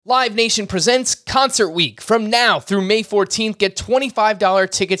Live Nation presents Concert Week. From now through May 14th, get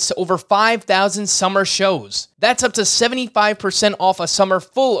 $25 tickets to over 5,000 summer shows. That's up to 75% off a summer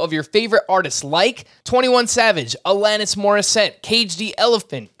full of your favorite artists like 21 Savage, Alanis Morissette, Cage the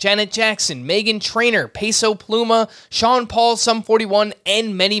Elephant, Janet Jackson, Meghan Trainor, Peso Pluma, Sean Paul, Sum 41,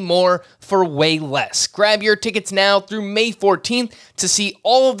 and many more for way less. Grab your tickets now through May 14th to see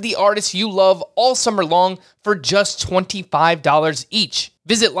all of the artists you love all summer long for just $25 each.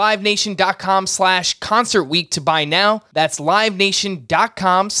 Visit livenation.com/concert week to buy now. That's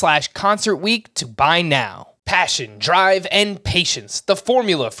livenation.com/concert week to buy now. Passion, drive, and patience. The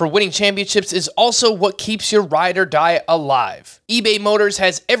formula for winning championships is also what keeps your ride or die alive. eBay Motors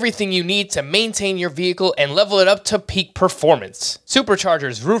has everything you need to maintain your vehicle and level it up to peak performance.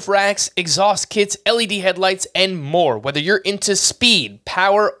 Superchargers, roof racks, exhaust kits, LED headlights, and more. Whether you're into speed,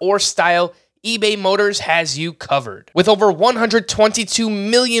 power, or style, eBay Motors has you covered. With over 122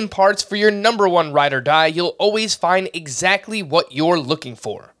 million parts for your number one ride or die, you'll always find exactly what you're looking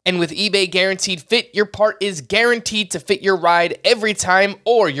for. And with eBay Guaranteed Fit, your part is guaranteed to fit your ride every time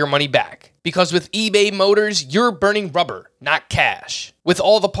or your money back. Because with eBay Motors, you're burning rubber, not cash. With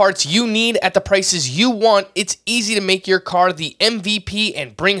all the parts you need at the prices you want, it's easy to make your car the MVP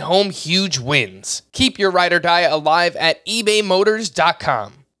and bring home huge wins. Keep your ride or die alive at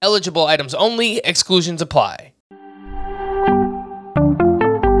ebaymotors.com. Eligible items only. Exclusions apply.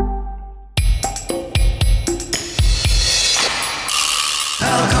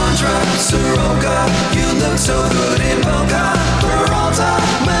 Alcantara, Soroka, you look so good in Boca. Peralta,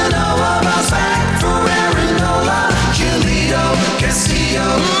 Manoa, bounce back for Aaron Giolito,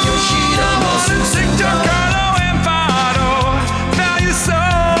 Castillo, Yoshida, Mosu, Carlo, and Fado. Value so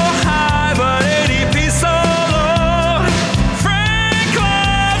high, but ADP so low. Frank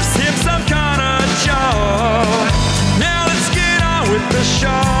loves him some kind of Joe. Now let's get on with the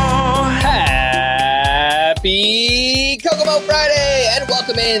show. Happy Kokomo Friday, and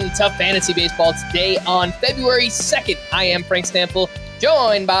welcome in to Fantasy Baseball today on February 2nd. I am Frank Stample,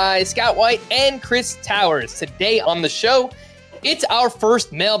 joined by Scott White and Chris Towers. Today on the show, it's our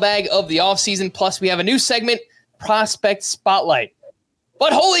first mailbag of the offseason, plus we have a new segment, Prospect Spotlight.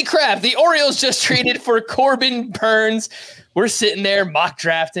 But holy crap, the Orioles just traded for Corbin Burnes. We're sitting there mock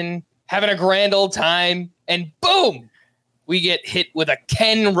drafting, having a grand old time, and boom, we get hit with a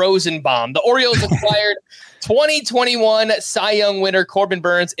Ken Rosenbaum. The Orioles acquired 2021 Cy Young winner Corbin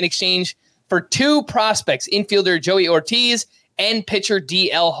Burnes in exchange for two prospects, infielder Joey Ortiz and pitcher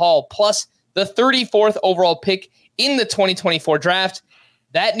DL Hall, plus the 34th overall pick in the 2024 draft.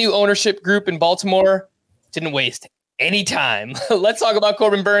 That new ownership group in Baltimore didn't waste any time. Let's talk about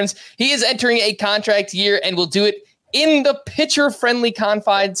Corbin Burnes. He is entering a contract year and will do it in the pitcher-friendly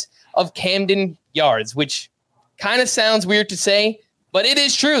confines of Camden Yards, which kind of sounds weird to say, but it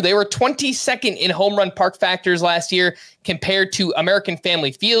is true. They were 22nd in home run park factors last year compared to American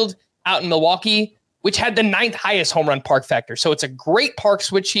Family Field out in Milwaukee, which had the 9th highest home run park factor. So it's a great park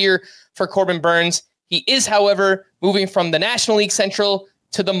switch here for Corbin Burnes. He is, however, moving from the National League Central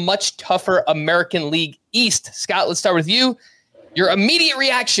to the much tougher American League East. Scott, let's start with you. Your immediate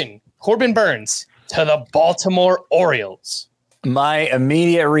reaction, Corbin Burnes to the Baltimore Orioles. My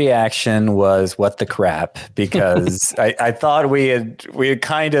immediate reaction was, what the crap, because I thought we had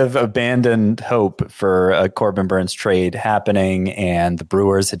kind of abandoned hope for a Corbin Burnes trade happening, and the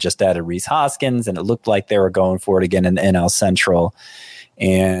Brewers had just added Rhys Hoskins, and it looked like they were going for it again in the NL Central.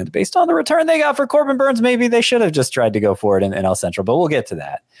 And based on the return they got for Corbin Burnes, maybe they should have just tried to go for it in NL Central, but we'll get to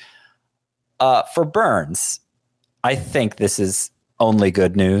that. For Burnes, I think this is only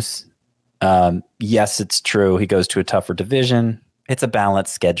good news. Yes, it's true. He goes to a tougher division. It's a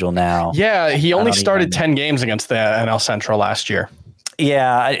balanced schedule now. Yeah, he only started 10 games against the NL Central last year.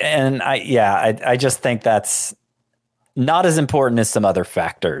 Yeah, I just think that's not as important as some other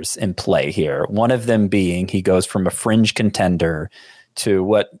factors in play here. One of them being he goes from a fringe contender to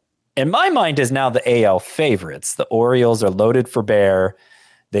what, in my mind, is now the AL favorites. The Orioles are loaded for bear.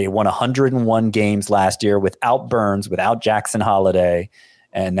 They won 101 games last year without Burnes, without Jackson Holiday.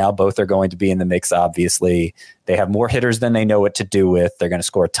 And now both are going to be in the mix, obviously. They have more hitters than they know what to do with. They're going to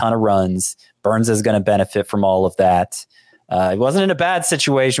score a ton of runs. Burnes is going to benefit from all of that. He wasn't in a bad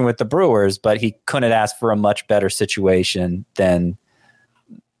situation with the Brewers, but he couldn't ask for a much better situation than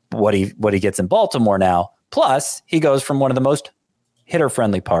what he gets in Baltimore now. Plus, he goes from one of the most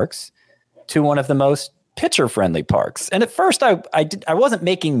hitter-friendly parks to one of the most pitcher-friendly parks. And at first, I wasn't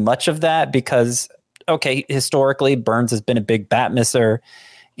making much of that because, okay, historically, Burnes has been a big bat misser,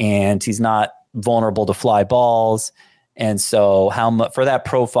 and he's not vulnerable to fly balls. And so for that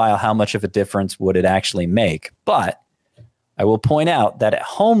profile, how much of a difference would it actually make? But I will point out that at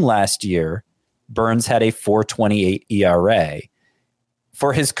home last year, Burns had a 4.28 ERA.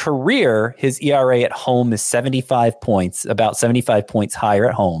 For his career, his ERA at home is 75 points, about 75 points higher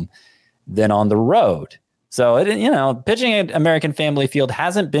at home than on the road. So, pitching at American Family Field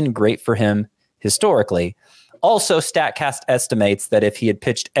hasn't been great for him historically. Also, StatCast estimates that if he had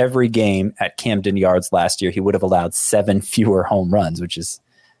pitched every game at Camden Yards last year, he would have allowed 7 fewer home runs, which is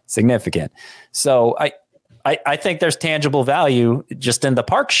significant. So I think there's tangible value just in the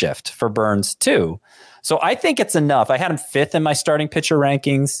park shift for Burns too. So I think it's enough. I had him 5th in my starting pitcher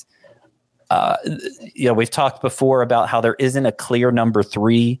rankings. We've talked before about how there isn't a clear number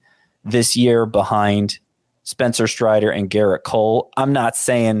 3 this year behind Spencer Strider and Garrett Cole. I'm not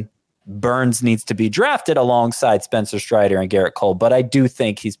saying Burns needs to be drafted alongside Spencer Strider and Garrett Cole, but I do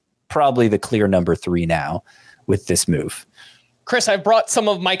think he's probably the clear number 3 now with this move. Chris, I've brought some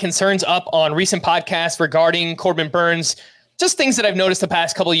of my concerns up on recent podcasts regarding Corbin Burns, just things that I've noticed the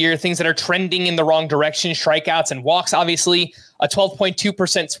past couple of years, things that are trending in the wrong direction, strikeouts and walks. Obviously, a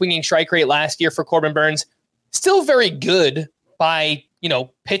 12.2% swinging strike rate last year for Corbin Burns. Still very good by,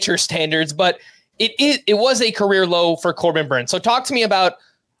 pitcher standards, but it was a career low for Corbin Burns. So talk to me about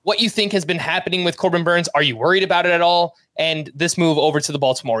what you think has been happening with Corbin Burns. Are you worried about it at all? And this move over to the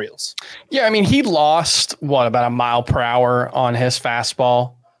Baltimore Orioles? Yeah, I mean, he lost, about a mile per hour on his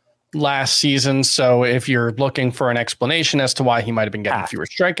fastball last season. So if you're looking for an explanation as to why he might have been getting fewer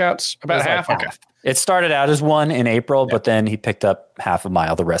strikeouts, about half. Like half. It started out as 1 in April, but then he picked up half a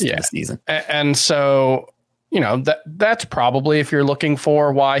mile the rest of the season. And so, that's probably, if you're looking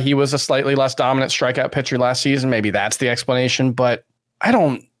for why he was a slightly less dominant strikeout pitcher last season, maybe that's the explanation. But I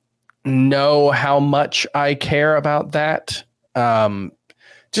don't know how much I care about that.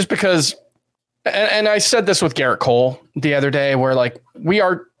 Just because, and I said this with Garrett Cole the other day, where we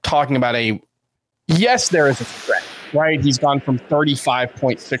are talking about yes, there is a threat, right? He's gone from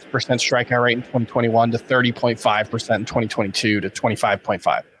 35.6% strikeout rate in 2021 to 30.5% in 2022 to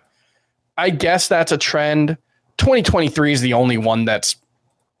 25.5. I guess that's a trend. 2023 is the only one that's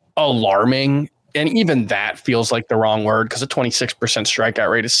alarming. And even that feels like the wrong word, because a 26% strikeout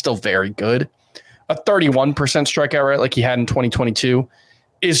rate is still very good. A 31% strikeout rate like he had in 2022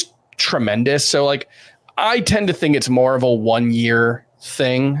 is tremendous. So I tend to think it's more of a 1-year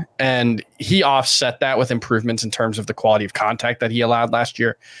thing. And he offset that with improvements in terms of the quality of contact that he allowed last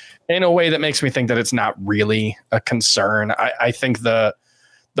year in a way that makes me think that it's not really a concern. I think the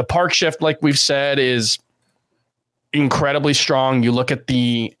park shift, like we've said, is incredibly strong. You look at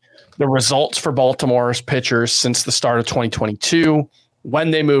the results for Baltimore's pitchers since the start of 2022,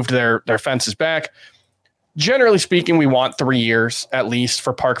 when they moved their fences back. Generally speaking, we want 3 years at least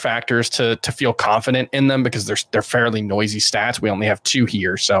for park factors to feel confident in them, because they're fairly noisy stats. We only have 2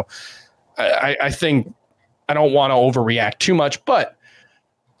 here. So I think I don't want to overreact too much, but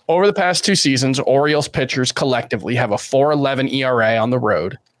over the past 2 seasons, Orioles pitchers collectively have a 4.11 ERA on the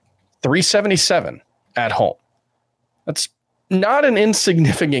road, 3.77 at home. That's not an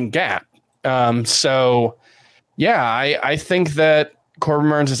insignificant gap. I think that Corbin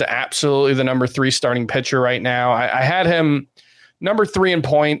Burns is absolutely the number 3 starting pitcher right now. I had him number 3 in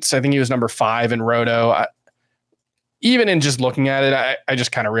points. I think he was number 5 in Roto. Even in just looking at it, I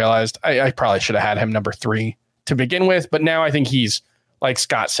just kind of realized I probably should have had him number 3 to begin with. But now I think he's, like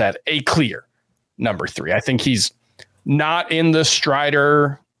Scott said, a clear number 3. I think he's not in the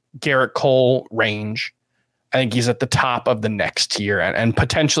Strider, Garrett Cole range. I think he's at the top of the next tier and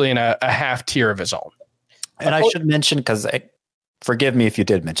potentially in a half tier of his own. And I should mention, because forgive me if you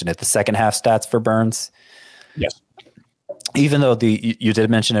did mention it, the second half stats for Burns. Yes. Even though you did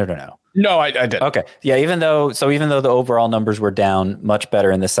mention it or no? No, I did. Okay. Yeah. Even though the overall numbers were down much better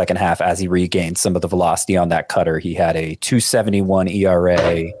in the second half as he regained some of the velocity on that cutter, he had a 2.71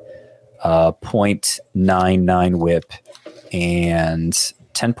 ERA, 0.99 whip, and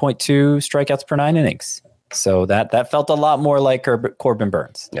 10.2 strikeouts per 9 innings. So that felt a lot more like Corbin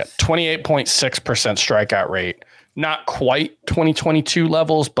Burns. Yeah, 28.6% strikeout rate. Not quite 2022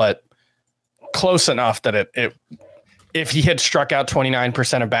 levels, but close enough that it if he had struck out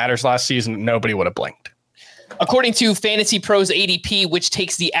 29% of batters last season, nobody would have blinked. According to Fantasy Pros ADP, which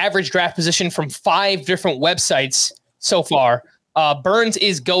takes the average draft position from 5 different websites so far, Burns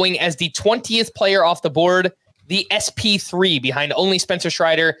is going as the 20th player off the board, the SP3, behind only Spencer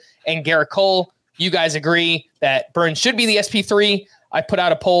Strider and Garrett Cole. You guys agree that Burns should be the SP3? I put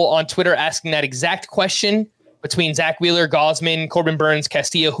out a poll on Twitter asking that exact question between Zach Wheeler, Gosman, Corbin Burns,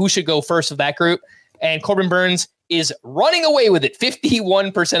 Castillo, who should go first of that group. And Corbin Burns is running away with it,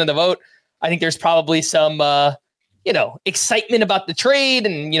 51% of the vote. I think there's probably some excitement about the trade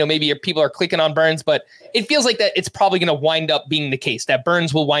and, maybe people are clicking on Burns, but it feels like that it's probably going to wind up being the case that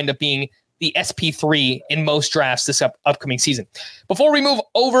Burns will wind up being the SP3 in most drafts this upcoming season. Before we move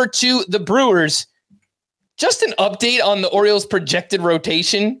over to the Brewers, just an update on the Orioles' projected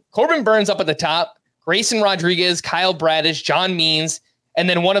rotation. Corbin Burns up at the top, Grayson Rodriguez, Kyle Bradish, John Means, and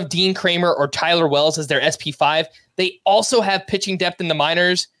then one of Dean Kramer or Tyler Wells as their SP5. They also have pitching depth in the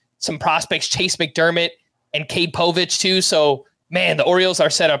minors, some prospects, Chase McDermott and Cade Povich too. So, man, the Orioles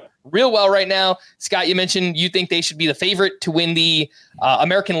are set up real well right now. Scott, you mentioned you think they should be the favorite to win the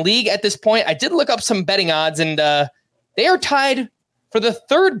American League at this point. I did look up some betting odds, and they are tied for the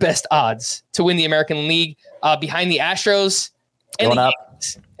third best odds to win the American League behind the Astros and Going the up.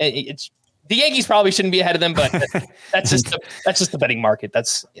 Yankees. The Yankees probably shouldn't be ahead of them, but that's just the betting market.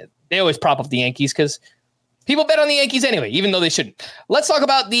 They always prop up the Yankees because people bet on the Yankees anyway, even though they shouldn't. Let's talk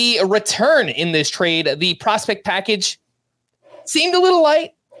about the return in this trade. The prospect package seemed a little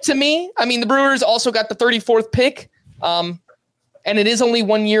light to me. I mean, the Brewers also got the 34th pick, and it is only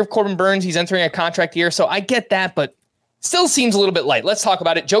 1 year of Corbin Burns. He's entering a contract year, so I get that, but still seems a little bit light. Let's talk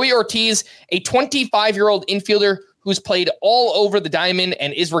about it. Joey Ortiz, a 25-year-old infielder who's played all over the diamond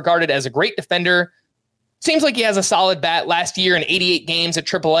and is regarded as a great defender. Seems like he has a solid bat. Last year in 88 games at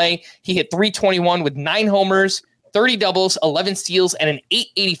AAA, he hit .321 with 9 homers, 30 doubles, 11 steals, and an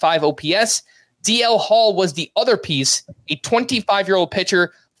 .885 OPS. DL Hall was the other piece, a 25-year-old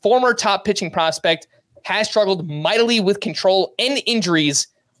pitcher, former top pitching prospect, has struggled mightily with control and injuries,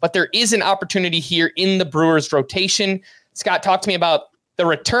 but there is an opportunity here in the Brewers rotation. Scott, talk to me about the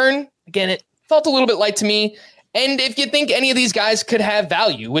return. Again, it felt a little bit light to me. And if you think any of these guys could have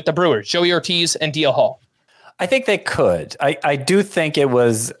value with the Brewers, Joey Ortiz and DL Hall. I think they could. I do think it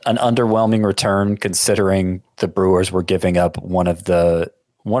was an underwhelming return considering the Brewers were giving up one of the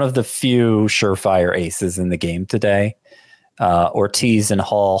few surefire aces in the game today. Ortiz and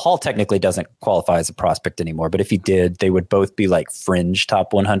Hall. Hall technically doesn't qualify as a prospect anymore, but if he did, they would both be like fringe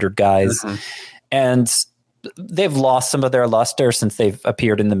top 100 guys. Mm-hmm. And they've lost some of their luster since they've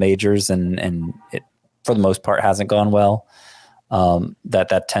appeared in the majors, and it, for the most part, hasn't gone well.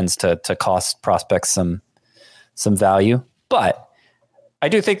 That tends to cost prospects some value. But I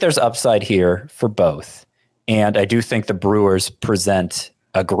do think there's upside here for both. And I do think the Brewers present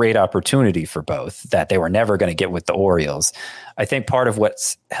a great opportunity for both that they were never going to get with the Orioles. I think part of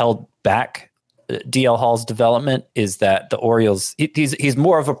what's held back DL Hall's development is that the Orioles, he's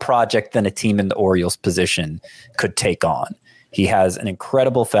more of a project than a team in the Orioles position could take on. He has an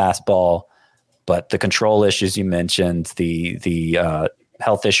incredible fastball, but the control issues you mentioned, the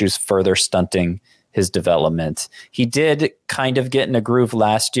health issues further stunting his development. He did kind of get in a groove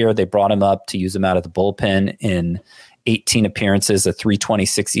last year. They brought him up to use him out of the bullpen in 18 appearances, a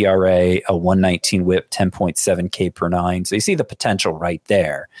 3.26 ERA, a 1.19 WHIP, 10.7 K per nine. So you see the potential right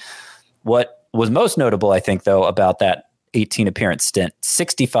there. What was most notable, I think, though, about that 18 appearance stint,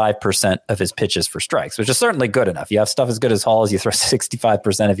 65% of his pitches for strikes, which is certainly good enough. You have stuff as good as Hall, as you throw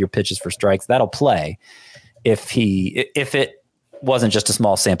 65% of your pitches for strikes. That'll play. If it wasn't just a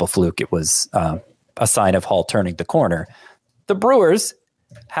small sample fluke, it was a sign of Hall turning the corner. The Brewers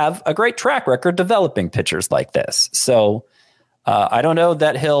have a great track record developing pitchers like this. So I don't know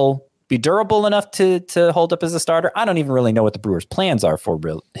that he'll be durable enough to hold up as a starter. I don't even really know what the Brewers' plans are for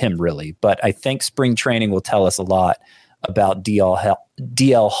him, really. But I think spring training will tell us a lot about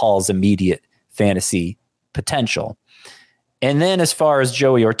DL Hall's immediate fantasy potential. And then as far as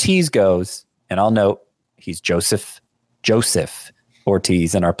Joey Ortiz goes, and I'll note he's Joseph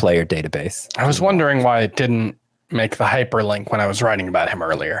Ortiz in our player database. I was wondering why it didn't make the hyperlink when I was writing about him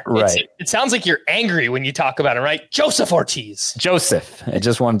earlier. Right. It sounds like you're angry when you talk about him, right? Joseph Ortiz. Joseph. I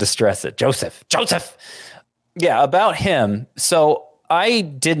just wanted to stress it. Joseph. Yeah, about him. So I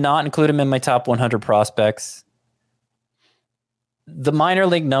did not include him in my top 100 prospects. The minor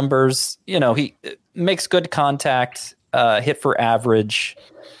league numbers, he makes good contact, hit for average.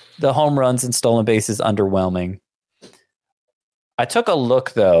 The home runs and stolen bases underwhelming. I took a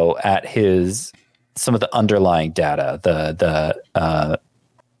look, though, at some of the underlying data, the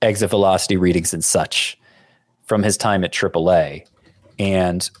exit velocity readings and such from his time at AAA.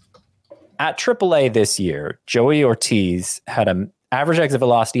 And at AAA this year, Joey Ortiz had an average exit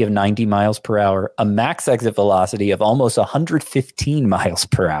velocity of 90 miles per hour, a max exit velocity of almost 115 miles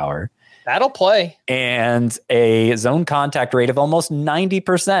per hour. That'll play. And a zone contact rate of almost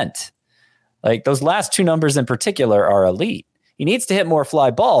 90%. Like, those last two numbers in particular are elite. He needs to hit more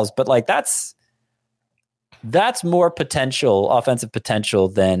fly balls, but that's more potential, offensive potential,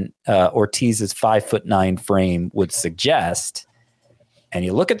 than Ortiz's 5'9" frame would suggest. And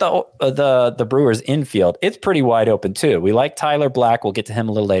you look at the Brewers infield, it's pretty wide open too. We like Tyler Black. We'll get to him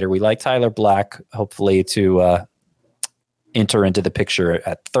a little later. We like Tyler Black, hopefully to enter into the picture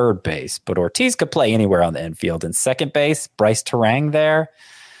at third base. But Ortiz could play anywhere on the infield. In second base, Bryce Terang there.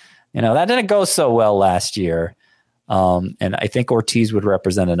 That didn't go so well last year. And I think Ortiz would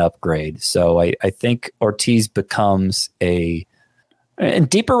represent an upgrade. So I think Ortiz becomes in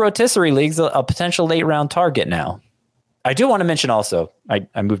deeper rotisserie leagues, a potential late round target now. I do want to mention also,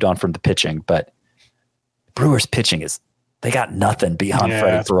 I moved on from the pitching, but Brewers pitching they got nothing beyond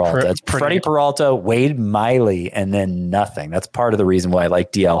Freddie Peralta. It's Freddie Peralta, Wade Miley, and then nothing. That's part of the reason why I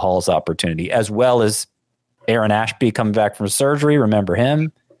like DL Hall's opportunity, as well as Aaron Ashby coming back from surgery. Remember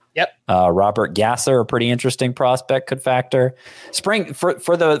him? Yep. Robert Gasser, a pretty interesting prospect, could factor. Spring for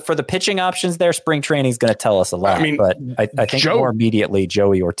the pitching options there. Spring training is going to tell us a lot. But I think more immediately,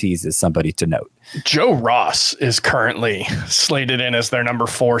 Joey Ortiz is somebody to note. Joe Ross is currently slated in as their number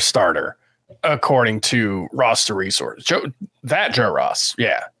 4 starter, according to Roster Resource. Joe Ross,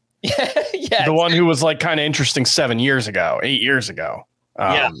 yeah, yeah, the one who was like kind of interesting 8 years ago.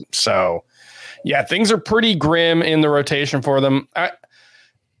 So yeah, things are pretty grim in the rotation for them.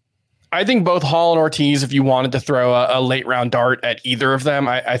 I think both Hall and Ortiz, if you wanted to throw a late round dart at either of them,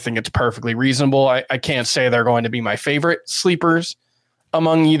 I think it's perfectly reasonable. I can't say they're going to be my favorite sleepers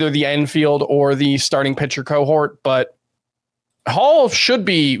among either the infield or the starting pitcher cohort, but Hall should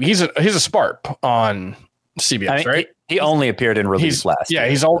be, he's a SPARP on CBS, right? He only appeared in release last year. Yeah,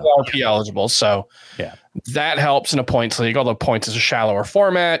 he's only RP eligible. So that helps in a points league, although points is a shallower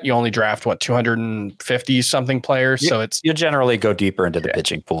format. You only draft 250 something players. So you generally go deeper into the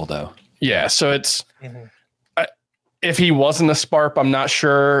pitching pool though. Yeah. So it's, if he wasn't a SPARP, I'm not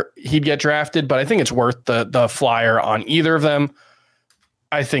sure he'd get drafted, but I think it's worth the flyer on either of them.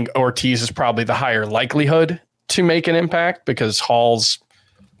 I think Ortiz is probably the higher likelihood to make an impact because Hall's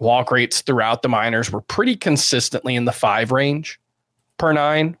walk rates throughout the minors were pretty consistently in the 5 range per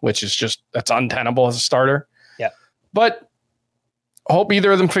 9, which is that's untenable as a starter. Yeah. But hope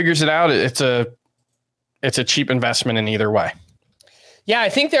either of them figures it out. It's a cheap investment in either way. Yeah, I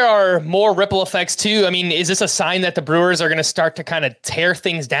think there are more ripple effects too. I mean, is this a sign that the Brewers are going to start to kind of tear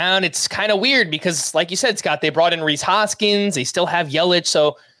things down? It's kind of weird because, like you said, Scott, they brought in Rhys Hoskins. They still have Yelich.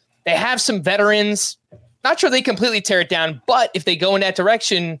 So they have some veterans. Not sure they completely tear it down, but if they go in that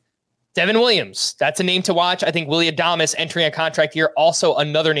direction, Devin Williams, that's a name to watch. I think Willy Adames entering a contract here, also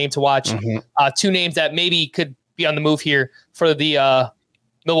another name to watch. 2 names that maybe could be on the move here for the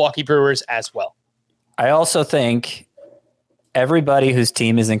Milwaukee Brewers as well. I also think everybody whose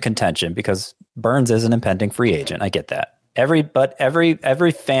team is in contention, because Burns is an impending free agent. I get that. Every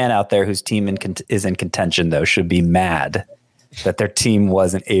fan out there whose team is in contention, though, should be mad that their team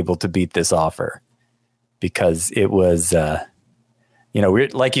wasn't able to beat this offer, because it was,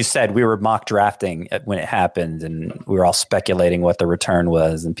 like you said, we were mock drafting when it happened, and we were all speculating what the return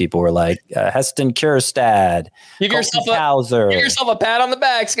was, and people were like, Heston Kjerstad, give yourself a pat on the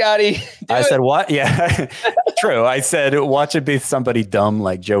back, Scotty. I said, what? Yeah, true. I said, watch it be somebody dumb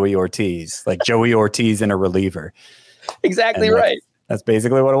like Joey Ortiz in a reliever. Exactly right. That's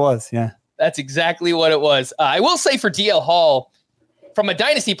basically what it was. Yeah. That's exactly what it was. I will say for DL Hall, from a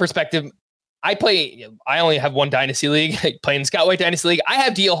dynasty perspective, I only have one dynasty league, playing Scott White Dynasty League. I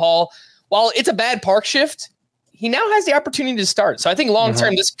have DL Hall. While it's a bad park shift, he now has the opportunity to start. So I think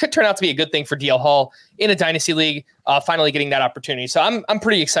long-term, this could turn out to be a good thing for DL Hall in a dynasty league, finally getting that opportunity. So I'm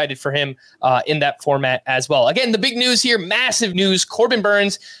pretty excited for him in that format as well. Again, the big news here, massive news. Corbin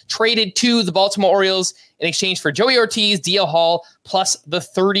Burns traded to the Baltimore Orioles in exchange for Joey Ortiz, DL Hall, plus the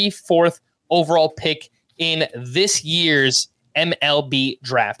 34th overall pick in this year's MLB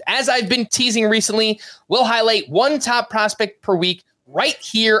draft. As I've been teasing recently, we'll highlight one top prospect per week right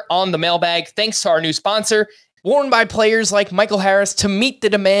here on the Mailbag, thanks to our new sponsor. Worn by players like Michael Harris to meet the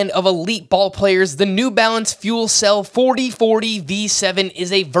demand of elite ball players, the New Balance Fuel Cell 4040 V7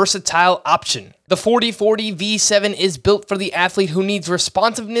 is a versatile option. The 4040 V7 is built for the athlete who needs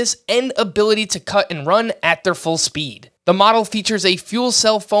responsiveness and ability to cut and run at their full speed. The model features a fuel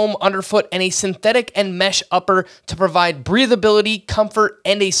cell foam underfoot and a synthetic and mesh upper to provide breathability, comfort,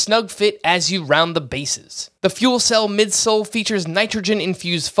 and a snug fit as you round the bases. The fuel cell midsole features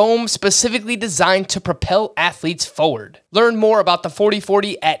nitrogen-infused foam specifically designed to propel athletes forward. Learn more about the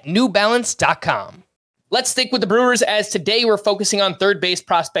 4040 at newbalance.com. Let's stick with the Brewers, as today we're focusing on third base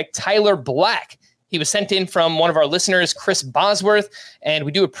prospect Tyler Black. He was sent in from one of our listeners, Chris Bosworth, and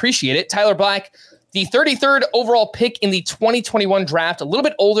we do appreciate it. Tyler Black, the 33rd overall pick in the 2021 draft, a little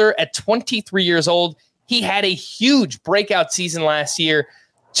bit older at 23 years old. He had a huge breakout season last year,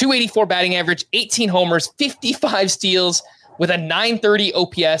 284 batting average, 18 homers, 55 steals, with a 930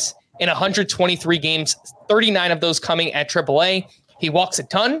 OPS in 123 games, 39 of those coming at AAA. He walks a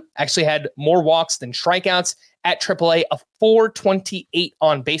ton, actually had more walks than strikeouts at AAA, a 428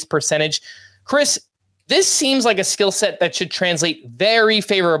 on base percentage. Chris, this seems like a skill set that should translate very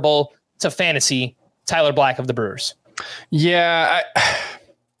favorable to fantasy Tyler Black of the Brewers. Yeah,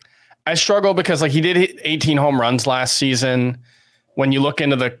 I struggle because like he did hit 18 home runs last season. When you look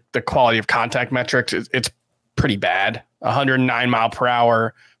into the quality of contact metrics, it's pretty bad. 109 mile per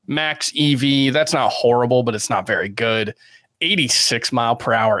hour, max EV. That's not horrible, but it's not very good. 86 mile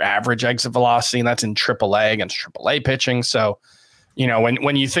per hour average exit velocity, and that's in AAA against AAA pitching. So, you know,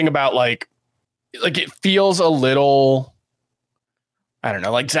 when you think about like it feels a little, I don't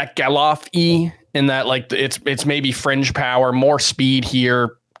know, like Zach Geloff-y in that like it's maybe fringe power, more speed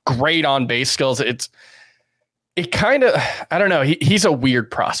here, great on base skills. It kind of, I don't know. He's a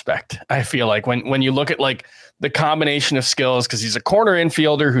weird prospect. I feel like when you look at like the combination of skills, because he's a corner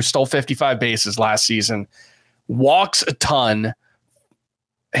infielder who stole 55 bases last season, walks a ton,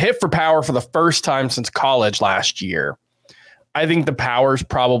 hit for power for the first time since college last year. I think the power is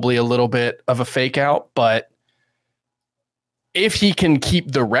probably a little bit of a fake out, but if he can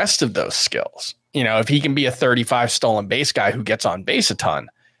keep the rest of those skills, you know, if he can be a 35 stolen base guy who gets on base a ton,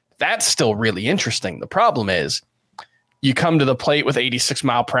 that's still really interesting. The problem is you come to the plate with 86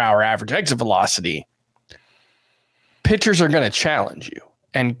 mile per hour average exit velocity. Pitchers are going to challenge you.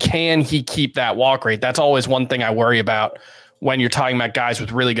 And can he keep that walk rate? That's always one thing I worry about when you're talking about guys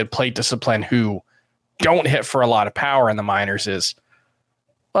with really good plate discipline who don't hit for a lot of power in the minors is,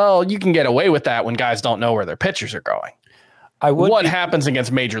 well, you can get away with that when guys don't know where their pitchers are going. What happens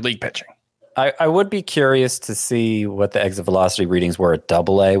against major league pitching? I would be curious to see what the exit velocity readings were at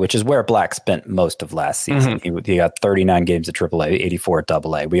AA, which is where Black spent most of last season. Mm-hmm. He got 39 games at AAA, 84 at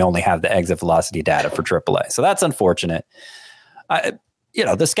AA. We only have the exit velocity data for AAA. So that's unfortunate.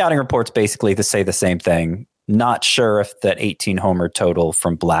 The scouting reports basically to say the same thing. Not sure if that 18 homer total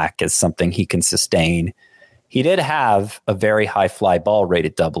from Black is something he can sustain. He did have a very high fly ball rate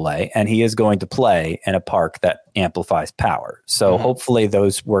at AA, and he is going to play in a park that amplifies power. So hopefully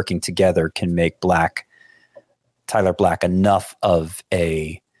those working together can make Tyler Black enough of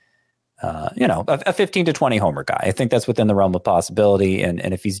a 15 to 20 homer guy. I think that's within the realm of possibility. And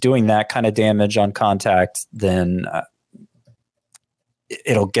if he's doing that kind of damage on contact, then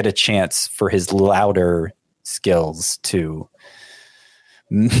it'll get a chance for his louder skills to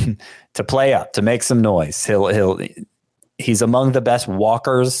play up, to make some noise. He's among the best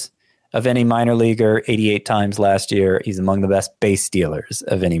walkers of any minor leaguer, 88 times last year. He's among the best base stealers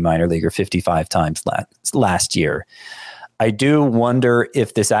of any minor leaguer, 55 times last year. I do wonder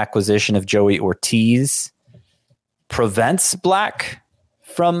if this acquisition of Joey Ortiz prevents Black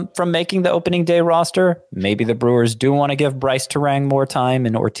from making the opening day roster. Maybe the Brewers do want to give Bryce Terang more time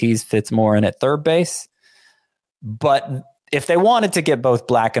and Ortiz fits more in at third base. But if they wanted to get both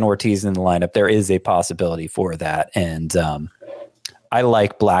Black and Ortiz in the lineup, there is a possibility for that. And I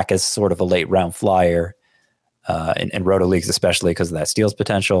like Black as sort of a late round flyer in roto leagues, especially because of that steals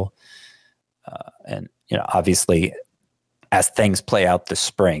potential. And obviously, as things play out this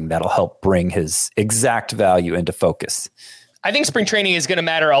spring, that'll help bring his exact value into focus. I think spring training is going to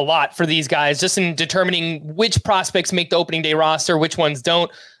matter a lot for these guys, just in determining which prospects make the opening day roster, which ones don't.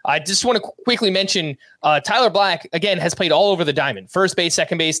 I just want to quickly mention Tyler Black, again, has played all over the diamond, first base,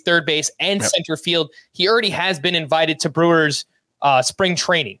 second base, third base, and center field. He already has been invited to Brewers spring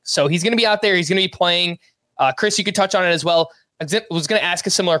training. So he's going to be out there. He's going to be playing. Chris, you could touch on it as well. I was going to ask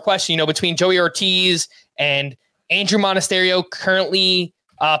a similar question, between Joey Ortiz and Andrew Monasterio currently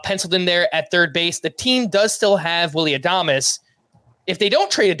penciled in there at third base. The team does still have Willy Adames. If they don't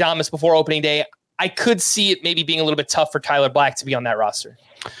trade Adames before opening day, I could see it maybe being a little bit tough for Tyler Black to be on that roster.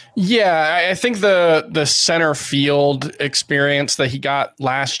 Yeah, I think the center field experience that he got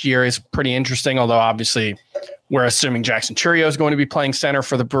last year is pretty interesting, although obviously we're assuming Jackson Churio is going to be playing center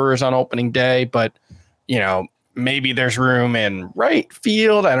for the Brewers on opening day, but maybe there's room in right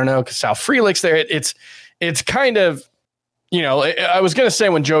field. I don't know, because Sal Frelick's there. It's kind of, I was going to say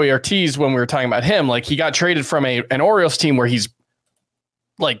when Joey Ortiz, when we were talking about him, like he got traded from an Orioles team where he's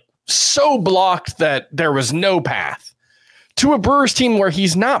like so blocked that there was no path, to a Brewers team where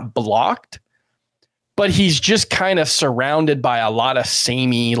he's not blocked, but he's just kind of surrounded by a lot of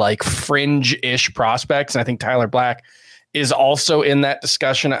samey, like fringe-ish prospects. And I think Tyler Black is also in that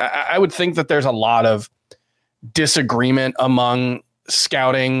discussion. I would think that there's a lot of disagreement among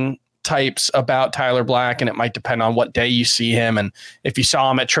scouting types about Tyler Black, and it might depend on what day you see him and if you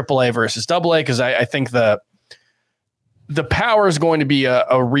saw him at AAA versus AA, because I think the power is going to be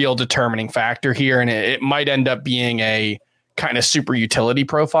a real determining factor here, and it might end up being a kind of super utility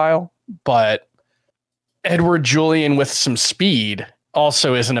profile, but Edward Julian with some speed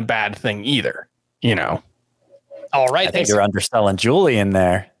also isn't a bad thing either, you know? All right. I think you're underselling Julian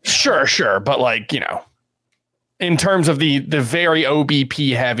there. Sure. But like, you know, in terms of the very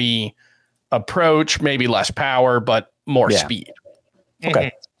OBP heavy approach, maybe less power, but more speed.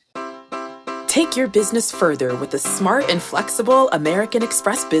 Okay. Take your business further with the smart and flexible American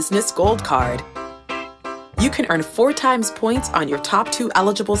Express Business Gold Card. You can earn 4 times points on your top 2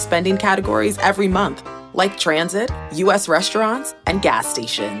 eligible spending categories every month, like transit, U.S. restaurants, and gas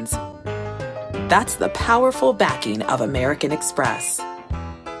stations. That's the powerful backing of American Express.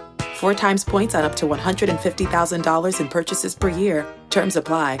 4 times points on up to $150,000 in purchases per year. Terms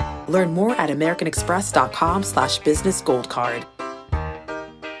apply. Learn more at americanexpress.com/business gold card.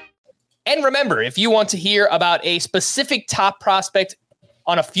 And remember, if you want to hear about a specific top prospect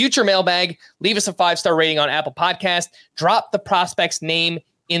on a future mailbag, leave us a 5-star rating on Apple Podcast. Drop the prospect's name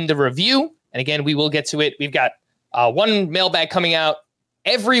in the review. And again, we will get to it. We've got one mailbag coming out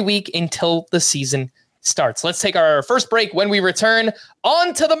every week until the season starts. Let's take our first break. When we return,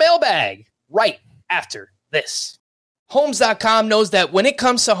 on to the mailbag right after this. Homes.com knows that when it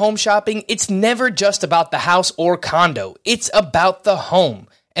comes to home shopping, it's never just about the house or condo. It's about the home.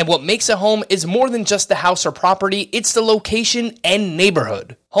 And what makes a home is more than just the house or property, it's the location and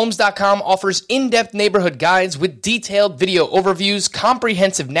neighborhood. Homes.com offers in-depth neighborhood guides with detailed video overviews,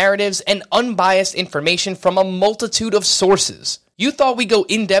 comprehensive narratives, and unbiased information from a multitude of sources. You thought we'd go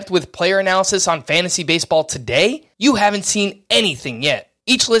in-depth with player analysis on fantasy baseball today? You haven't seen anything yet.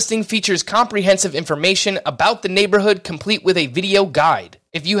 Each listing features comprehensive information about the neighborhood, complete with a video guide.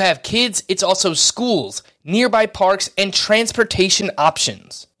 If you have kids, it's also schools, nearby parks, and transportation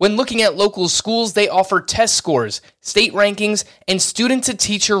options. When looking at local schools, they offer test scores, state rankings, and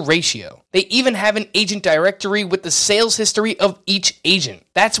student-to-teacher ratio. They even have an agent directory with the sales history of each agent.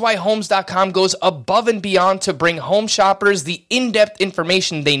 That's why Homes.com goes above and beyond to bring home shoppers the in-depth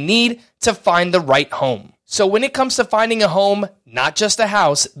information they need to find the right home. So when it comes to finding a home, not just a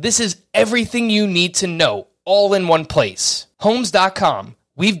house, this is everything you need to know, all in one place. Homes.com.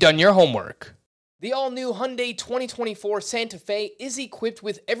 We've done your homework. The all-new Hyundai 2024 Santa Fe is equipped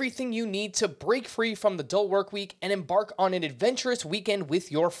with everything you need to break free from the dull work week and embark on an adventurous weekend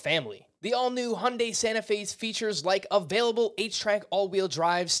with your family. The all-new Hyundai Santa Fe's features like available H-Track all-wheel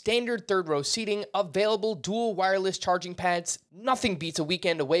drive, standard third-row seating, available dual wireless charging pads. Nothing beats a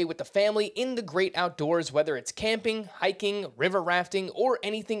weekend away with the family in the great outdoors, whether it's camping, hiking, river rafting, or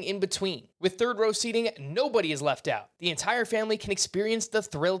anything in between. With third-row seating, nobody is left out. The entire family can experience the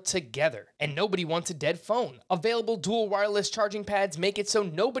thrill together, and nobody wants a dead phone. Available dual wireless charging pads make it so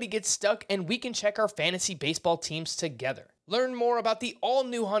nobody gets stuck, and we can check our fantasy baseball teams together. Learn more about the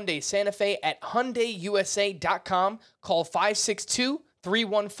all-new Hyundai Santa Fe at HyundaiUSA.com. Call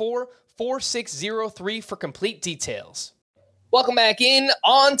 562-314-4603 for complete details. Welcome back in.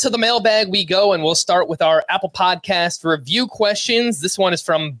 On to the mailbag we go, and we'll start with our Apple Podcast review questions. This one is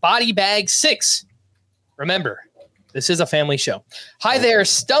from BodyBag6. Remember, this is a family show. Hi there,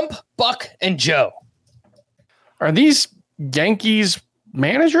 Stump, Buck, and Joe. Are these Yankees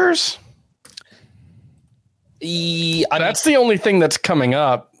managers? That's the only thing that's coming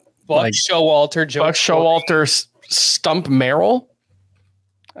up. Buck Showalter, Joe. Buck Showalter, Stump Merrill.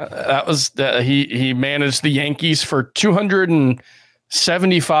 That was he managed the Yankees for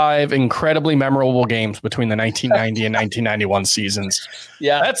 275 incredibly memorable games between the 1990 and 1991 seasons.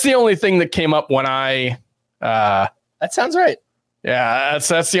 Yeah, that's the only thing that came up when I. That sounds right. Yeah,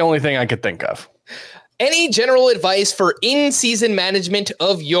 that's the only thing I could think of. Any general advice for in-season management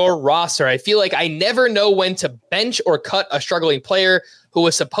of your roster? I feel like I never know when to bench or cut a struggling player who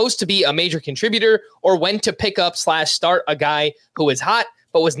was supposed to be a major contributor, or when to pick up / start a guy who is hot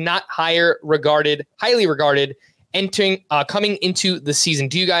but was not highly regarded, coming into the season.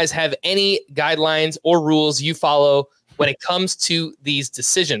 Do you guys have any guidelines or rules you follow when it comes to these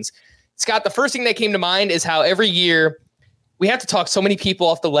decisions? Scott, the first thing that came to mind is how every year we have to talk so many people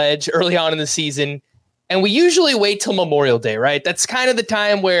off the ledge early on in the season. And we usually wait till Memorial Day, right? That's kind of the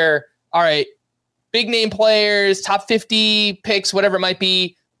time where, all right, big name players, top 50 picks, whatever it might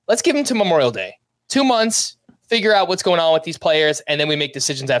be, let's give them to Memorial Day. 2 months, figure out what's going on with these players, and then we make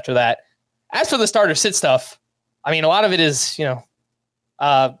decisions after that. As for the starter sit stuff, I mean, a lot of it is,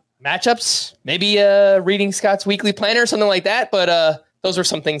 matchups, maybe reading Scott's weekly planner or something like that. But those are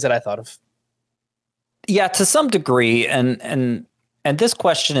some things that I thought of. Yeah, to some degree. And this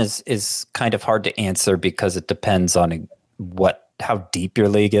question is kind of hard to answer because it depends on how deep your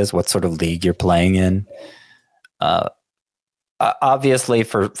league is, what sort of league you're playing in. obviously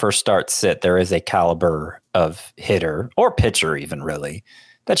for start sit, there is a caliber of hitter or pitcher even really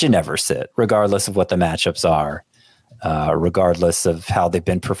that you never sit, regardless of what the matchups are, regardless of how they've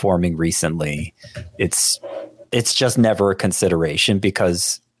been performing recently. It's just never a consideration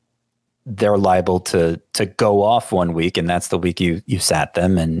because they're liable to go off one week, and that's the week you sat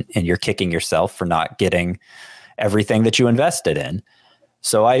them, and you're kicking yourself for not getting everything that you invested in.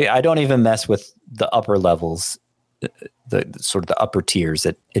 So I don't even mess with the upper levels, the sort of the upper tiers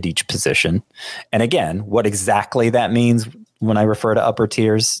at each position. And again, what exactly that means when I refer to upper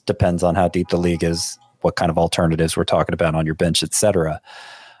tiers depends on how deep the league is, what kind of alternatives we're talking about on your bench, etc.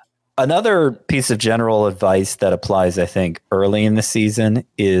 Another piece of general advice that applies, I think, early in the season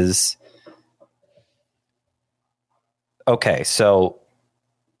is, okay, so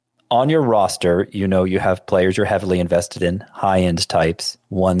on your roster, you have players you're heavily invested in, high-end types,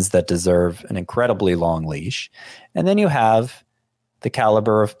 ones that deserve an incredibly long leash. And then you have the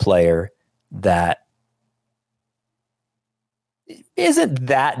caliber of player that isn't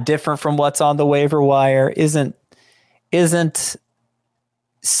that different from what's on the waiver wire, isn't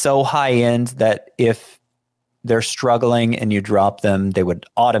so high-end that if they're struggling and you drop them, they would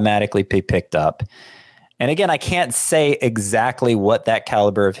automatically be picked up. And again, I can't say exactly what that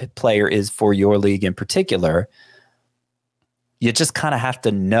caliber of player is for your league in particular. You just kind of have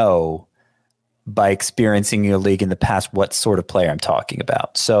to know by experiencing your league in the past what sort of player I'm talking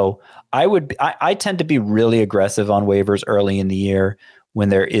about. So I tend to be really aggressive on waivers early in the year when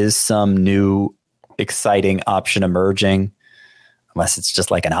there is some new exciting option emerging, unless it's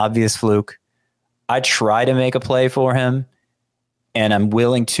just like an obvious fluke. I try to make a play for him, and I'm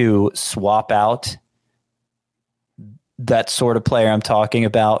willing to swap out that sort of player I'm talking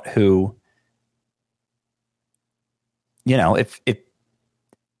about who, if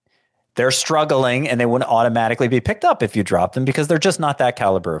they're struggling and they wouldn't automatically be picked up if you drop them because they're just not that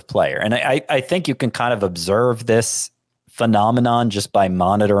caliber of player. And I think you can kind of observe this phenomenon just by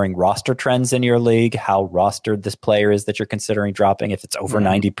monitoring roster trends in your league, how rostered this player is that you're considering dropping. If it's over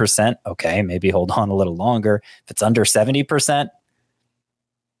 90%, okay, maybe hold on a little longer. If it's under 70%,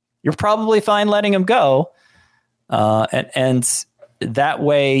 you're probably fine letting him go. And that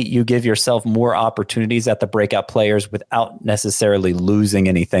way you give yourself more opportunities at the breakout players without necessarily losing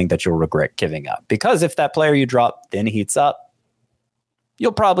anything that you'll regret giving up. Because if that player you drop then heats up,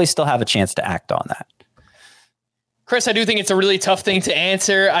 you'll probably still have a chance to act on that. Chris, I do think it's a really tough thing to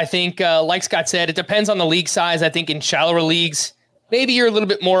answer. I think, like Scott said, it depends on the league size. I think in shallower leagues, maybe you're a little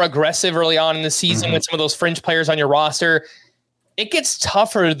bit more aggressive early on in the season with some of those fringe players on your roster. It gets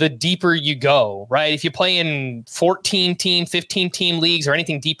tougher the deeper you go, right? If you play in 14-team, 15-team leagues or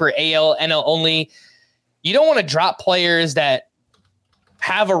anything deeper, AL, NL only, you don't want to drop players that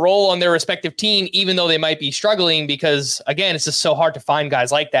have a role on their respective team, even though they might be struggling, because, again, it's just so hard to find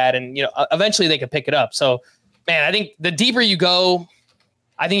guys like that. And, eventually they can pick it up. So, man, I think the deeper you go,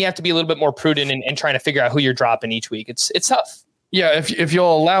 I think you have to be a little bit more prudent in trying to figure out who you're dropping each week. It's tough. Yeah, if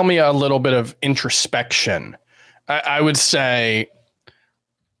you'll allow me a little bit of introspection, I would say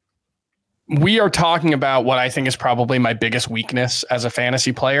we are talking about what I think is probably my biggest weakness as a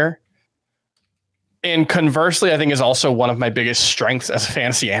fantasy player. And conversely, I think is also one of my biggest strengths as a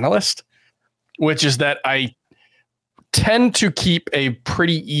fantasy analyst, which is that I tend to keep a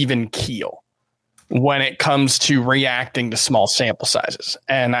pretty even keel when it comes to reacting to small sample sizes.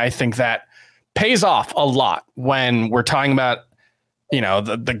 And I think that pays off a lot when we're talking about,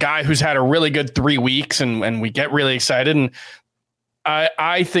 the guy who's had a really good 3 weeks and we get really excited. And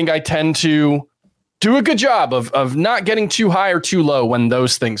I think I tend to do a good job of not getting too high or too low when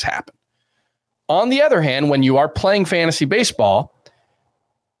those things happen. On the other hand, when you are playing fantasy baseball,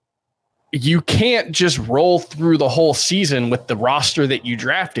 you can't just roll through the whole season with the roster that you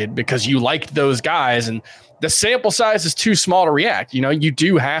drafted because you liked those guys and the sample size is too small to react. You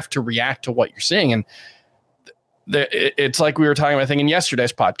do have to react to what you're seeing. And it's like we were talking about, I think, in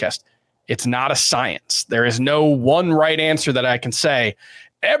yesterday's podcast. It's not a science. There is no one right answer that I can say.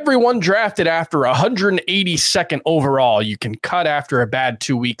 Everyone drafted after 182nd overall, you can cut after a bad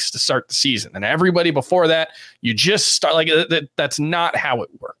 2 weeks to start the season. And everybody before that, you just start like that. That's not how it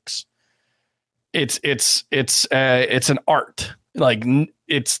works. It's an art. Like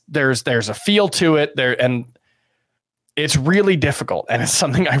there's a feel to it there, and it's really difficult. And it's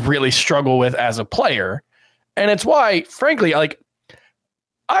something I really struggle with as a player. And it's why, frankly,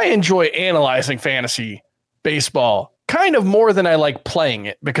 I enjoy analyzing fantasy baseball kind of more than I like playing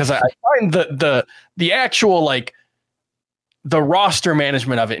it, because I find the actual, the roster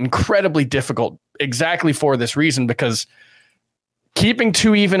management of it incredibly difficult, exactly for this reason, because keeping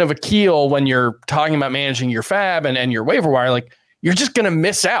too even of a keel when you're talking about managing your fab and your waiver wire, like you're just going to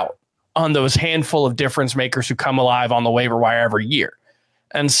miss out on those handful of difference makers who come alive on the waiver wire every year.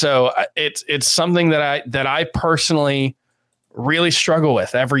 And so it's something that I personally really struggle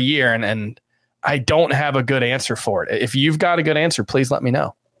with every year. And I don't have a good answer for it. If you've got a good answer, please let me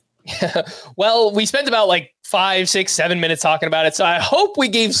know. Well, we spent about like 5, 6, 7 minutes talking about it. So I hope we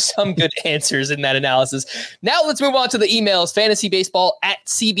gave some good answers in that analysis. Now let's move on to the emails,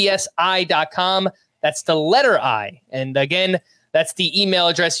 fantasybaseball@cbsi.com. That's the letter I. And again, that's the email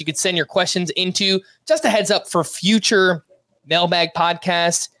address you could send your questions into. Just a heads up for future Mailbag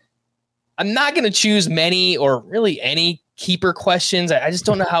podcasts. I'm not going to choose many or really any keeper questions. I just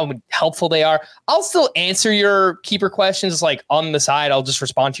don't know how helpful they are. I'll still answer your keeper questions like on the side. I'll just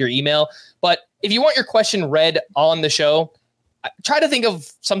respond to your email. But if you want your question read on the show, try to think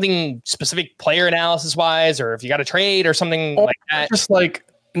of something specific player analysis wise, or if you got a trade or something like that. Just like,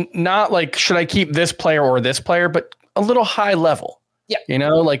 not like, should I keep this player or this player, but a little high level. Yeah.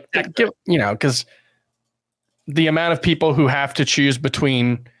 Like because the amount of people who have to choose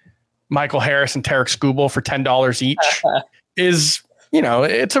between Michael Harris and Tarek Skubal for $10 each is,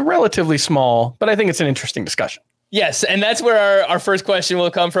 it's a relatively small, but I think it's an interesting discussion. Yes, and that's where our first question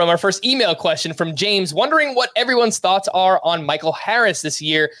will come from. Our first email question from James, wondering what everyone's thoughts are on Michael Harris this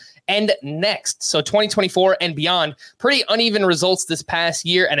year and next. So 2024 and beyond. Pretty uneven results this past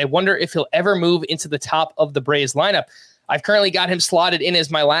year, and I wonder if he'll ever move into the top of the Braves lineup. I've currently got him slotted in as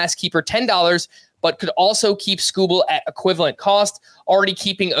my last keeper, $10, but could also keep Skubal at equivalent cost, already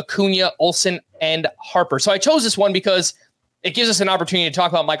keeping Acuna, Olsen, and Harper. So I chose this one because it gives us an opportunity to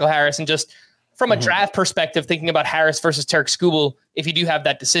talk about Michael Harris and just from a draft perspective, thinking about Harris versus Tarek Skubal, if you do have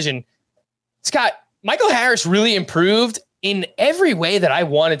that decision. Scott, Michael Harris really improved in every way that I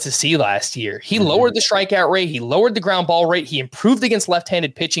wanted to see last year. He lowered the strikeout rate. He lowered the ground ball rate. He improved against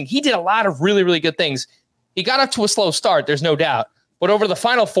left-handed pitching. He did a lot of really, really good things. He got up to a slow start, there's no doubt. But over the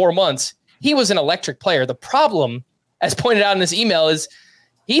final 4 months, he was an electric player. The problem, as pointed out in this email, is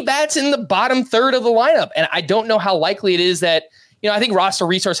he bats in the bottom third of the lineup. And I don't know how likely it is that, I think Roster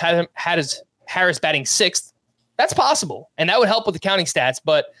Resource had his Harris batting 6th. That's possible. And that would help with the counting stats.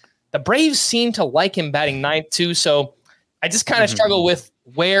 But the Braves seem to like him batting 9th too. So I just kind of struggle with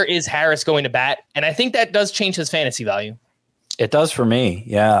where is Harris going to bat. And I think that does change his fantasy value. It does for me.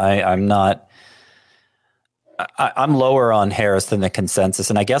 Yeah, I'm lower on Harris than the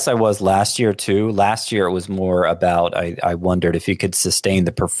consensus, and I guess I was last year too. Last year it was more about I wondered if he could sustain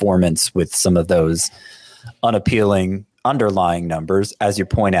the performance with some of those unappealing underlying numbers. As you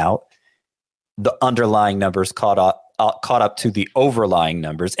point out, the underlying numbers caught up to the overlying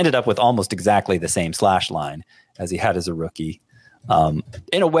numbers, ended up with almost exactly the same slash line as he had as a rookie,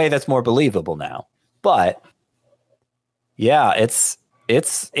 in a way that's more believable now. But yeah, it's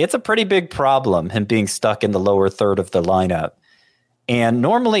a pretty big problem, him being stuck in the lower third of the lineup. And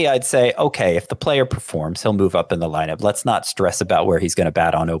normally I'd say, okay, if the player performs, he'll move up in the lineup. Let's not stress about where he's going to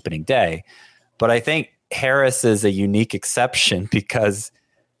bat on opening day. But I think Harris is a unique exception because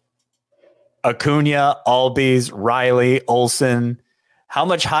Acuna, Albies, Riley, Olsen, how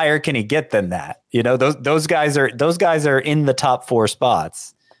much higher can he get than that? Those guys are in the top 4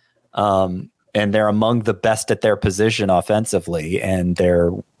 spots. And they're among the best at their position offensively, and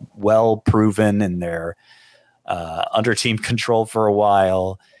they're well proven, and they're under team control for a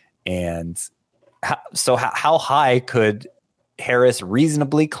while. And so how high could Harris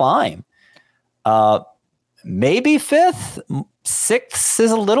reasonably climb? Maybe 5th, 6th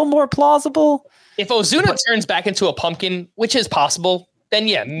is a little more plausible. If Ozuna turns back into a pumpkin, which is possible, then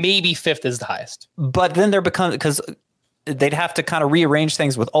yeah, maybe 5th is the highest. But then because they'd have to kind of rearrange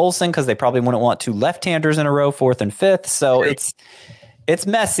things with Olsen because they probably wouldn't want 2 left-handers in a row, 4th and 5th. So it's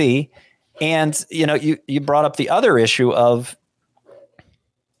messy. And, you brought up the other issue of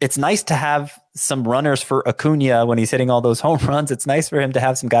it's nice to have some runners for Acuna when he's hitting all those home runs. It's nice for him to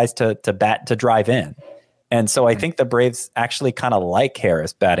have some guys to bat, to drive in. And so I think the Braves actually kind of like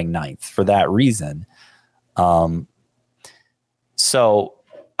Harris batting 9th for that reason. So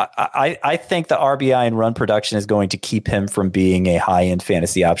I think the RBI and run production is going to keep him from being a high-end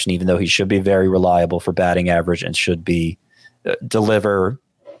fantasy option, even though he should be very reliable for batting average and should be deliver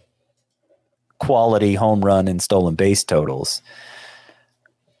quality home run and stolen base totals.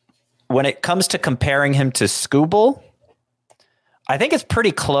 When it comes to comparing him to Skubal, I think it's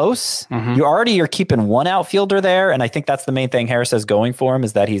pretty close. You're keeping one outfielder there, and I think that's the main thing Harris has going for him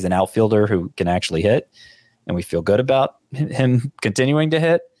is that he's an outfielder who can actually hit, and we feel good about him continuing to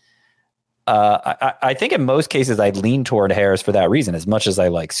hit. I think in most cases I'd lean toward Harris for that reason, as much as I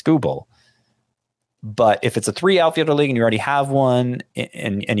like Skubal. But if it's a 3 outfielder league and you already have one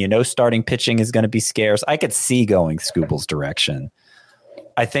and you know starting pitching is going to be scarce, I could see going Scooble's direction.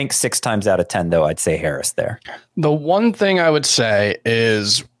 I think 6 times out of 10, though, I'd say Harris there. The one thing I would say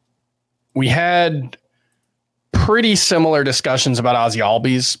is we had pretty similar discussions about Ozzie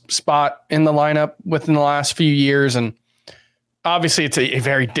Albies' spot in the lineup within the last few years. And obviously it's a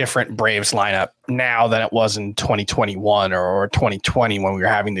very different Braves lineup now than it was in 2021 or 2020 when we were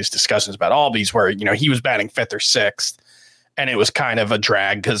having these discussions about Albies, where, you know, he was batting 5th or 6th and it was kind of a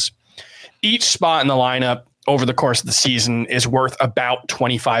drag because each spot in the lineup over the course of the season is worth about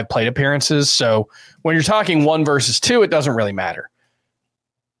 25 plate appearances. So when you're talking 1 versus 2, it doesn't really matter.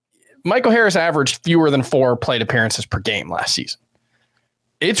 Michael Harris averaged fewer than 4 plate appearances per game last season.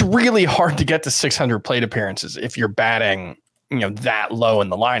 It's really hard to get to 600 plate appearances if you're batting, you know, that low in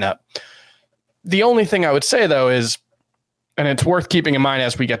the lineup. The only thing I would say, though, is, and it's worth keeping in mind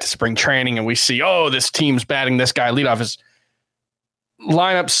as we get to spring training and we see, oh, this team's batting this guy leadoff, is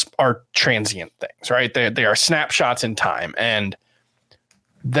lineups are transient things, right? They are snapshots in time. And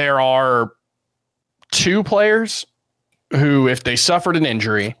there are 2 players who, if they suffered an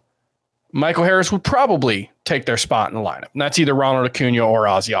injury, Michael Harris would probably take their spot in the lineup. And that's either Ronald Acuna or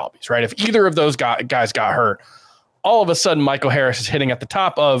Ozzie Albies, right? If either of those guys got hurt, all of a sudden Michael Harris is hitting at the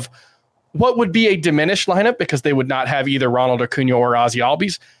top of what would be a diminished lineup because they would not have either Ronald Acuna or Ozzie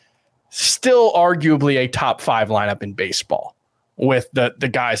Albies. Still arguably a top 5 lineup in baseball with the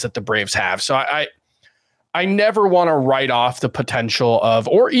guys that the Braves have. So I never want to write off the potential of,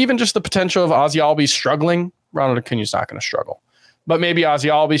 or even just the potential of Ozzie Albies struggling. Ronald Acuna's not going to struggle, but maybe Ozzie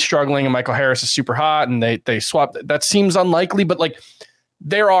Albies struggling and Michael Harris is super hot and they swap. That seems unlikely, but like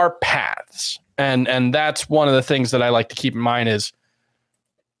there are paths. And that's one of the things that I like to keep in mind is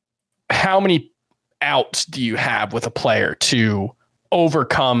how many outs do you have with a player to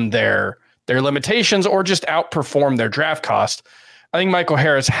overcome their limitations or just outperform their draft cost. I think Michael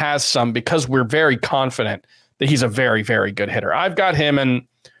Harris has some because we're very confident that he's a very, very good hitter. I've got him and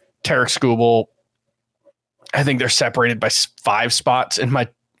Tarek Skubal. I think they're separated by 5 spots in my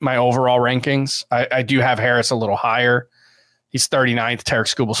overall rankings. I do have Harris a little higher. He's 39th.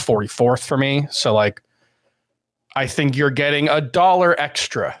 Tarek Skubal's 44th for me. So like, I think you're getting $1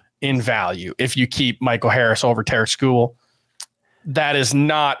 extra in value if you keep Michael Harris over Tarek Skubal. That is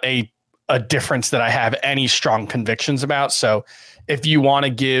not a difference that I have any strong convictions about. So if you want to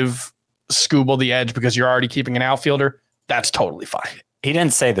give Skubal the edge because you're already keeping an outfielder, that's totally fine. He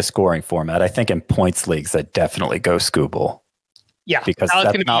didn't say the scoring format. I think in points leagues, that definitely go Skubal. Yeah, because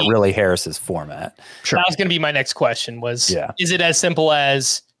that's not really Harris's format. Sure. That was going to be my next question was, is it as simple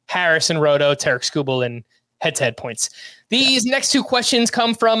as Harris and Roto, Tarek Skubal, and head-to-head points? These next 2 questions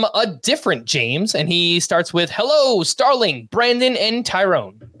come from a different James, and he starts with, hello, Starling, Brandon, and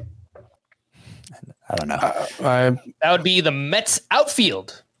Tyrone. I don't know. That would be the Mets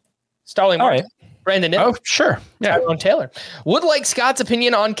outfield. Starling, all right. Brandon. Oh, sure. Yeah. Tyrone Taylor. Would like Scott's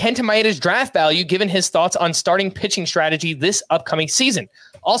opinion on Kenta Maeda's draft value, given his thoughts on starting pitching strategy this upcoming season.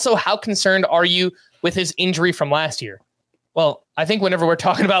 Also, how concerned are you with his injury from last year? Well, I think whenever we're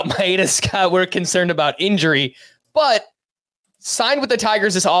talking about Maeda, Scott, we're concerned about injury, but signed with the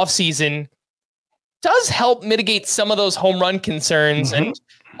Tigers this offseason does help mitigate some of those home run concerns. Mm-hmm. And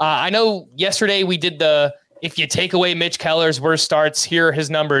I know yesterday we did if you take away Mitch Keller's worst starts, here are his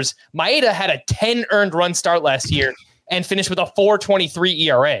numbers. Maeda had a 10 earned run start last year and finished with a 4.23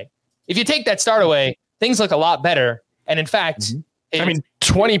 ERA. If you take that start away, things look a lot better. And in fact,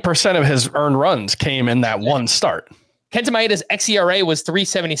 20% of his earned runs came in that one start. Kenta Maeda's xERA was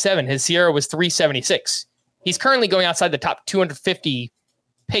 3.77. His SIERA was 3.76. He's currently going outside the top 250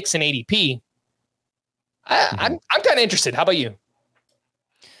 picks in ADP. I'm kind of interested. How about you?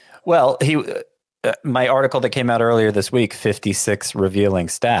 Well, my article that came out earlier this week, 56 revealing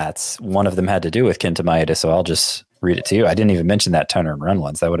stats, one of them had to do with Kenta Maeda, so I'll just read it to you. I didn't even mention that turn and run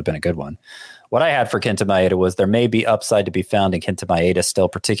ones. That would have been a good one. What I had for Kenta Maeda was there may be upside to be found in Kenta Maeda still,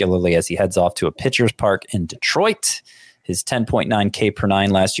 particularly as he heads off to a pitcher's park in Detroit. His 10.9 K per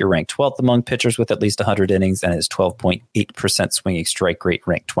 9 last year ranked 12th among pitchers with at least 100 innings, and his 12.8% swinging strike rate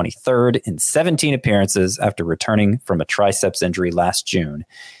ranked 23rd in 17 appearances after returning from a triceps injury last June.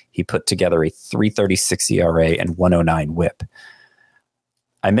 He put together a 3.36 ERA and 109 WHIP.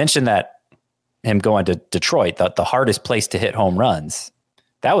 I mentioned that him going to Detroit, the hardest place to hit home runs,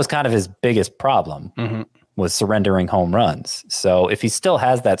 that was kind of his biggest problem, was surrendering home runs. So if he still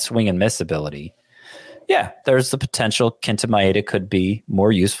has that swing and miss ability, yeah, there's the potential Kenta Maeda could be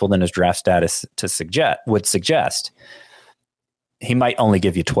more useful than his draft status would suggest. He might only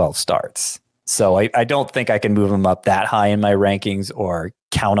give you 12 starts. So I don't think I can move him up that high in my rankings or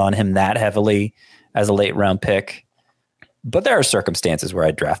count on him that heavily as a late round pick. But there are circumstances where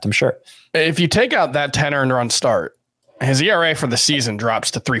I'd draft him, sure. If you take out that 10 earned run start, his ERA for the season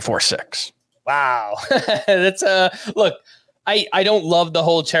drops to 3.46. Wow. That's look, I don't love the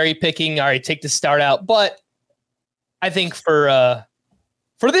whole cherry picking. All right, take the start out, but I think for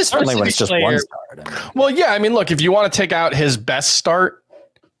this certainly when it's just player, one start. Well, yeah, I mean, look, if you want to take out his best start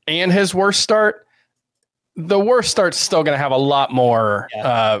and his worst start, the worst start's still going to have a lot more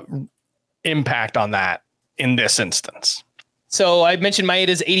impact on that in this instance. So I mentioned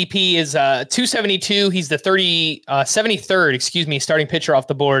Maeda's ADP is 272. He's the 73rd, starting pitcher off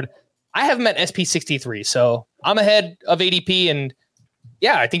the board. I have him at SP 63, so I'm ahead of ADP, and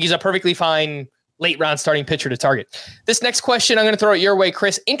yeah, I think he's a perfectly fine late round starting pitcher to target. This next question I'm going to throw it your way,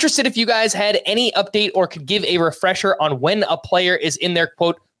 Chris. Interested if you guys had any update or could give a refresher on when a player is in their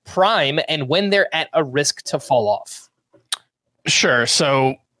quote prime and when they're at a risk to fall off. Sure.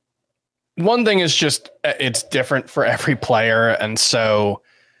 So one thing is just it's different for every player, and so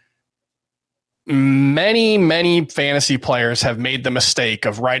many fantasy players have made the mistake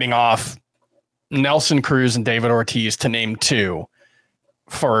of writing off Nelson Cruz and David Ortiz, to name two,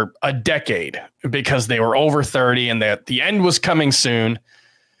 for a decade because they were over 30 and that the end was coming soon.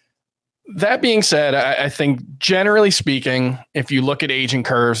 That being said, I think generally speaking, if you look at aging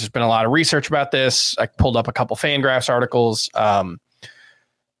curves, there's been a lot of research about this. I pulled up a couple Fangraphs articles.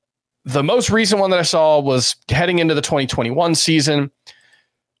 The most recent one that I saw was heading into the 2021 season.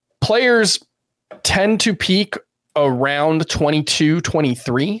 Players tend to peak around 22,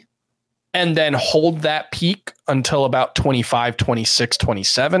 23, and then hold that peak until about 25, 26,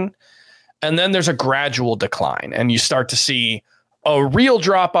 27. And then there's a gradual decline, and you start to see a real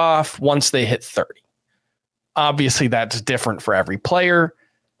drop off once they hit 30. Obviously, that's different for every player.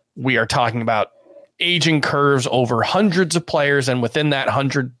 We are talking about aging curves over hundreds of players, and within that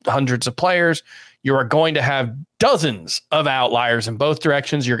hundreds of players, you are going to have dozens of outliers in both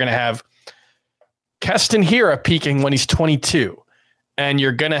directions. You're going to have Keston Hiura peaking when he's 22, and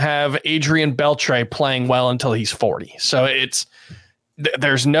you're going to have Adrian Beltre playing well until he's 40. So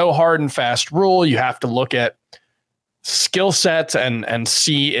there's no hard and fast rule. You have to look at skill sets and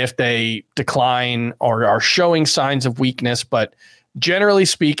see if they decline or are showing signs of weakness. But generally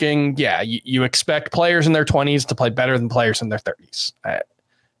speaking, yeah, you expect players in their 20s to play better than players in their 30s.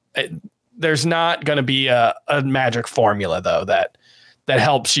 There's not going to be a magic formula, though, that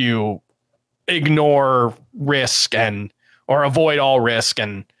helps you ignore risk or avoid all risk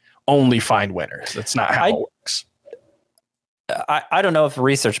and only find winners. That's not how it works. I don't know if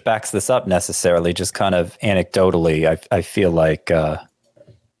research backs this up necessarily, just kind of anecdotally. I feel like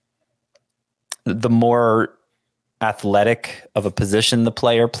the more athletic of a position the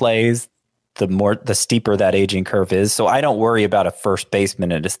player plays, the steeper that aging curve is. So I don't worry about a first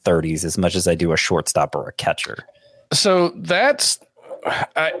baseman in his 30s as much as I do a shortstop or a catcher. So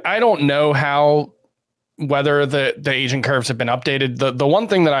I don't know whether the aging curves have been updated. The one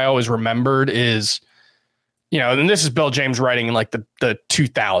thing that I always remembered is, and this is Bill James writing in like the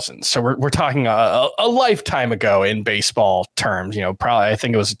 2000s. So we're talking a lifetime ago in baseball terms, probably, I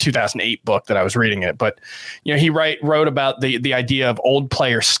think it was a 2008 book that I was reading it, but he wrote about the idea of old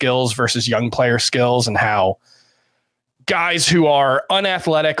player skills versus young player skills, and how guys who are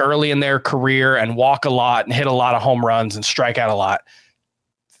unathletic early in their career and walk a lot and hit a lot of home runs and strike out a lot,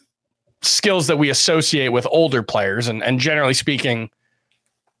 skills that we associate with older players. And generally speaking,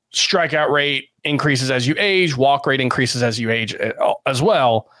 strikeout rate increases as you age, walk rate increases as you age as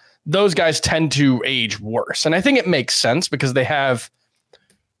well. Those guys tend to age worse. And I think it makes sense because they have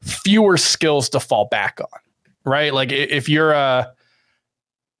fewer skills to fall back on, right? Like if you're I'm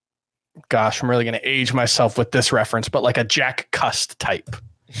really going to age myself with this reference, but like a Jack Cust type,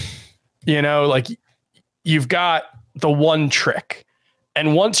 like you've got the one trick,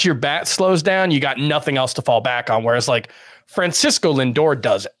 and once your bat slows down, you got nothing else to fall back on. Whereas like Francisco Lindor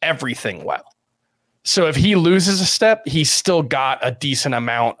does everything well. So if he loses a step, he's still got a decent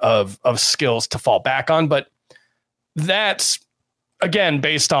amount of skills to fall back on. But that's, again,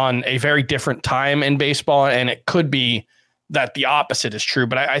 based on a very different time in baseball. And it could be that the opposite is true.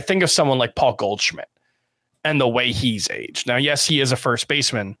 But I think of someone like Paul Goldschmidt and the way he's aged. Now, yes, he is a first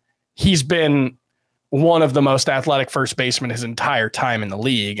baseman. He's been one of the most athletic first basemen his entire time in the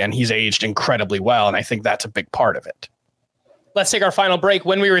league, and he's aged incredibly well. And I think that's a big part of it. Let's take our final break.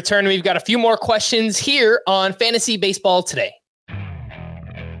 When we return, we've got a few more questions here on Fantasy Baseball Today.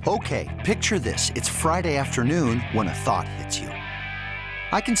 Okay, picture this. It's Friday afternoon when a thought hits you.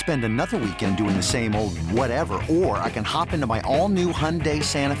 I can spend another weekend doing the same old whatever, or I can hop into my all-new Hyundai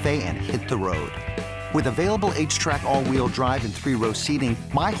Santa Fe and hit the road. With available H-Track all-wheel drive and 3-row seating,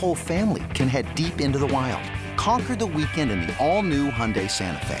 my whole family can head deep into the wild. Conquer the weekend in the all-new Hyundai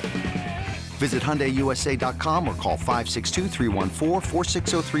Santa Fe. Visit HyundaiUSA.com or call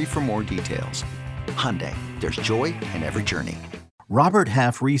 562-314-4603 for more details. Hyundai, there's joy in every journey. Robert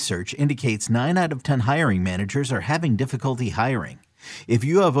Half research indicates 9 out of 10 hiring managers are having difficulty hiring. If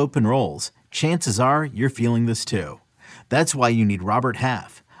you have open roles, chances are you're feeling this too. That's why you need Robert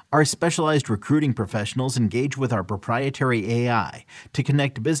Half. Our specialized recruiting professionals engage with our proprietary AI to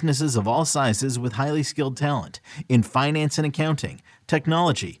connect businesses of all sizes with highly skilled talent in finance and accounting,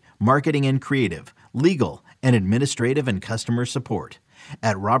 technology, marketing and creative, legal, and administrative and customer support.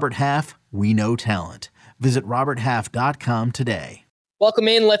 At Robert Half, we know talent. Visit roberthalf.com today. Welcome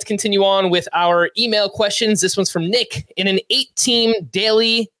in. Let's continue on with our email questions. This one's from Nick. In an 8-team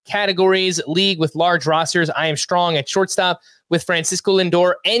daily categories league with large rosters, I am strong at shortstop with Francisco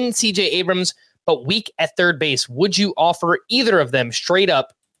Lindor and CJ Abrams, but weak at third base. Would you offer either of them straight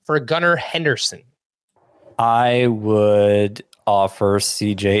up for Gunnar Henderson? I would offer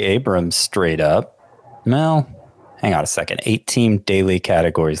CJ Abrams straight up. Well, hang on a second. 8-team daily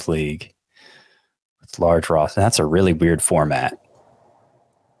categories league with large roster. That's a really weird format.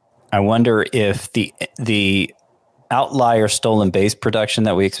 I wonder if the outlier stolen base production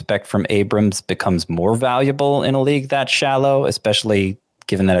that we expect from Abrams becomes more valuable in a league that shallow, especially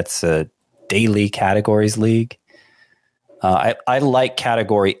given that it's a daily categories league. I like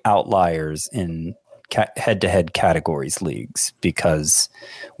category outliers in head-to-head categories leagues because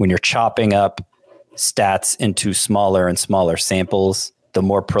when you're chopping up stats into smaller and smaller samples, the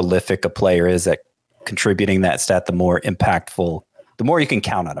more prolific a player is at contributing that stat, the more impactful, the more you can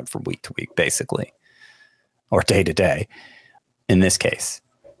count on them from week to week, basically, or day to day in this case.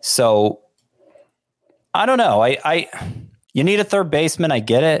 So I don't know. You need a third baseman. I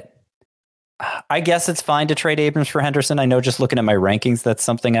get it. I guess it's fine to trade Abrams for Henderson. I know just looking at my rankings, that's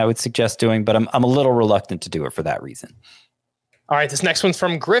something I would suggest doing, but I'm a little reluctant to do it for that reason. All right, this next one's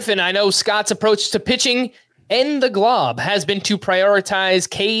from Griffin. I know Scott's approach to pitching and the glob has been to prioritize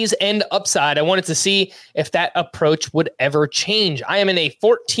Ks and upside. I wanted to see if that approach would ever change. I am in a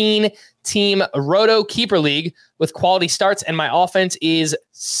 14-team Roto Keeper League with quality starts, and my offense is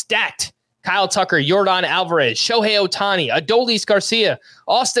stacked. Kyle Tucker, Yordan Alvarez, Shohei Ohtani, Adolis Garcia,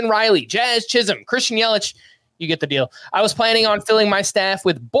 Austin Riley, Jazz Chisholm, Christian Yelich. You get the deal. I was planning on filling my staff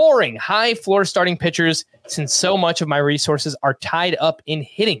with boring, high-floor starting pitchers since so much of my resources are tied up in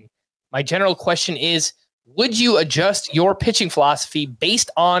hitting. My general question is, would you adjust your pitching philosophy based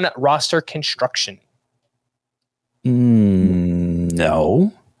on roster construction?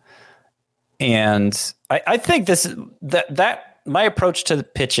 No. And I think that my approach to the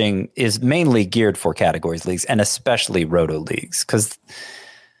pitching is mainly geared for categories leagues and especially roto leagues. Because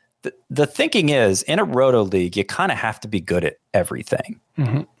the thinking is, in a roto league, you kind of have to be good at everything.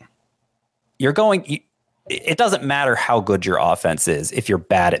 Mm-hmm. It doesn't matter how good your offense is if you're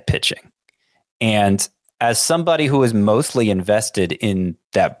bad at pitching. And as somebody who was mostly invested in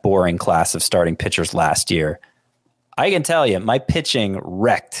that boring class of starting pitchers last year, I can tell you my pitching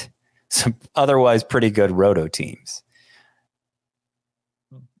wrecked some otherwise pretty good roto teams.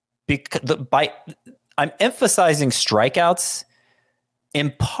 I'm emphasizing strikeouts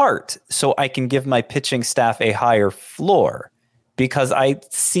in part so I can give my pitching staff a higher floor, because I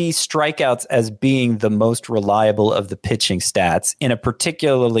see strikeouts as being the most reliable of the pitching stats in a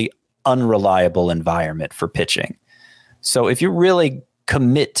particularly unreliable environment for pitching. So if you really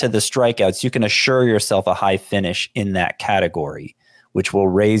commit to the strikeouts, you can assure yourself a high finish in that category, which will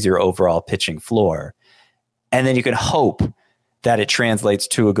raise your overall pitching floor. And then you can hope that it translates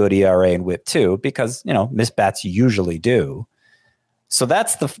to a good ERA and WHIP too, because, missed bats usually do. So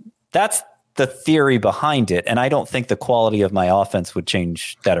that's the theory behind it. And I don't think the quality of my offense would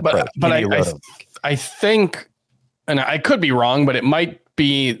change that approach. But I think, and I could be wrong, but it might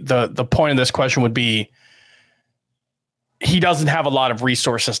be the point of this question would be, he doesn't have a lot of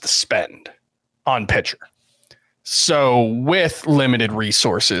resources to spend on pitcher. So with limited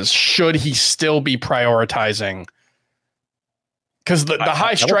resources, should he still be prioritizing? Because the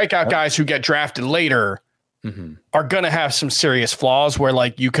high strikeout guys who get drafted later are going to have some serious flaws where,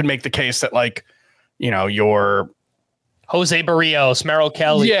 like, you could make the case that, like, your Jose Barrios, Merrill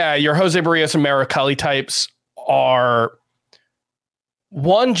Kelly. Yeah, your Jose Barrios and Merrill Kelly types are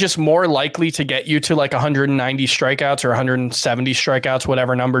one, just more likely to get you to like 190 strikeouts or 170 strikeouts,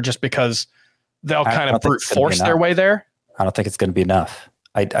 whatever number, just because they'll kind of brute force their way there. I don't think it's going to be enough.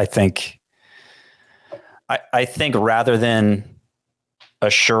 I think rather than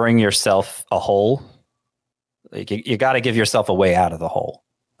assuring yourself a hole, like you got to give yourself a way out of the hole.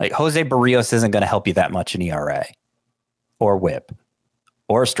 Like Jose Barrios isn't going to help you that much in ERA or WHIP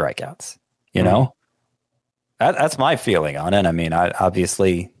or strikeouts. You know, that's my feeling on it. I mean, I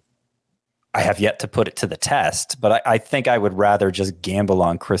have yet to put it to the test, but I think I would rather just gamble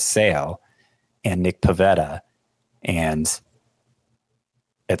on Chris Sale and Nick Pivetta and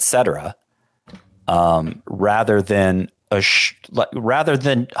et cetera, rather than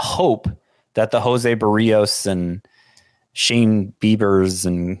hope that the Jose Barrios and Shane Biebers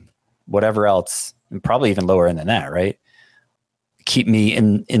and whatever else, and probably even lower than that, right, keep me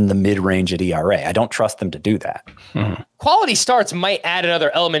in the mid-range at ERA. I don't trust them to do that. Quality starts might add another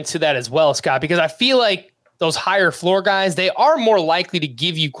element to that as well, Scott, because I feel like those higher floor guys, they are more likely to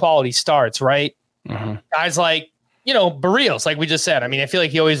give you quality starts, right? Guys like, Barrios, like we just said. I mean, I feel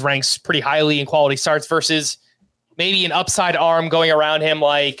like he always ranks pretty highly in quality starts versus maybe an upside arm going around him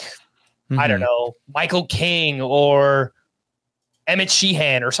like, I don't know, Michael King or Emmett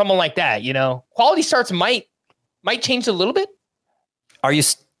Sheehan or someone like that, Quality starts might change a little bit. Are you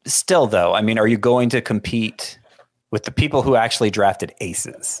still, though? I mean, are you going to compete with the people who actually drafted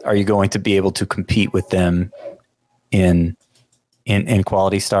aces? Are you going to be able to compete with them in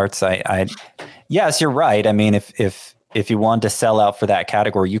quality starts? Yes, you're right. I mean, if you wanted to sell out for that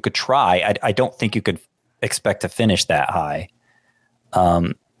category, you could try. I don't think you could expect to finish that high.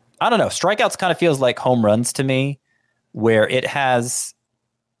 I don't know. Strikeouts kind of feels like home runs to me, where its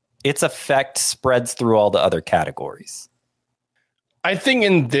effect spreads through all the other categories. I think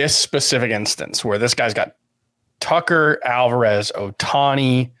in this specific instance where this guy's got Tucker, Alvarez,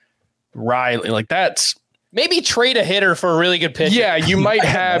 Ohtani, Riley, like that's maybe trade a hitter for a really good pitcher. Yeah, you might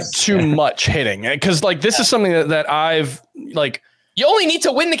have too much hitting because like this is something that I've like. You only need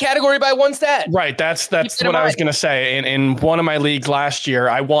to win the category by one stat. Right. That's what I was going to say. In one of my leagues last year,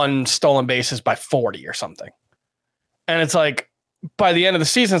 I won stolen bases by 40 or something. And it's like by the end of the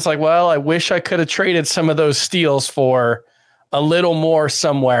season, it's like, well, I wish I could have traded some of those steals for a little more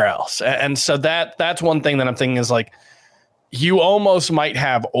somewhere else. And so that's one thing that I'm thinking is like, you almost might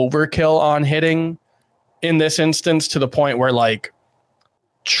have overkill on hitting in this instance to the point where like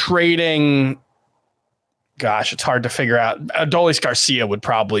trading, gosh, it's hard to figure out. Adolis Garcia would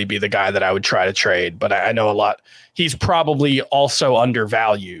probably be the guy that I would try to trade, but I know a lot. He's probably also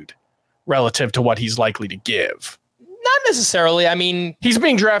undervalued relative to what he's likely to give. Not necessarily. I mean, he's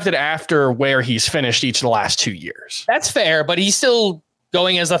being drafted after where he's finished each of the last 2 years. That's fair, but he's still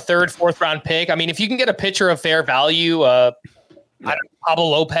going as a third, fourth round pick. I mean, if you can get a pitcher of fair value, I don't know, Pablo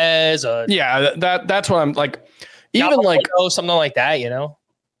Lopez. That's what I'm like. Even Yamamoto, like something like that,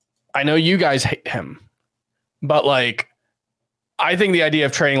 I know you guys hate him, but like, I think the idea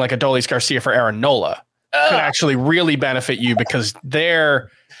of trading like Adolis Garcia for Aaron Nola could actually really benefit you because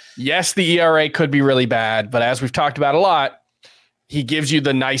yes, the ERA could be really bad, but as we've talked about a lot, he gives you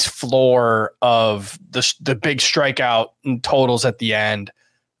the nice floor of the big strikeout totals at the end,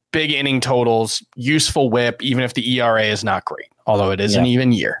 big inning totals, useful whip, even if the ERA is not great, although it is an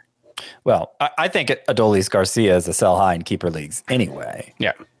even year. Well, I think Adolis Garcia is a sell high in keeper leagues anyway.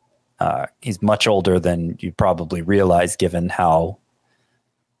 Yeah. He's much older than you probably realize given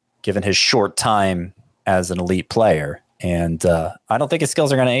his short time as an elite player. And I don't think his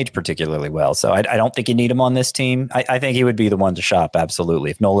skills are going to age particularly well. So I don't think you need him on this team. I think he would be the one to shop. Absolutely.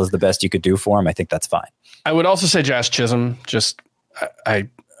 If Nola's the best you could do for him, I think that's fine. I would also say Josh Chisholm. I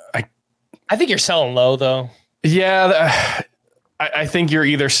think you're selling low though. Yeah. I think you're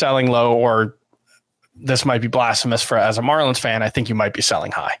either selling low or this might be blasphemous as a Marlins fan. I think you might be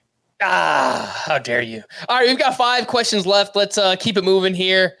selling high. How dare you? All right. We've got 5 questions left. Let's keep it moving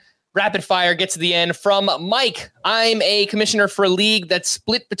here. Rapid fire, get to the end. From Mike, I'm a commissioner for a league that's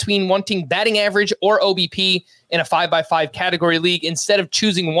split between wanting batting average or OBP in a 5x5 category league. Instead of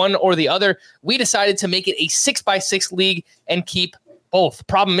choosing one or the other, we decided to make it a 6x6 league and keep both.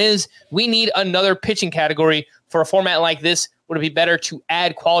 Problem is, we need another pitching category for a format like this. Would it be better to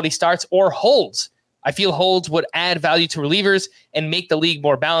add quality starts or holds? I feel holds would add value to relievers and make the league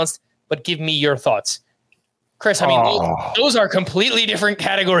more balanced, but give me your thoughts. Chris, I mean, those are completely different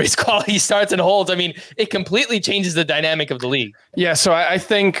categories, quality starts and holds. I mean, it completely changes the dynamic of the league. Yeah, so I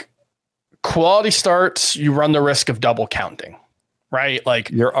think quality starts, you run the risk of double counting, right?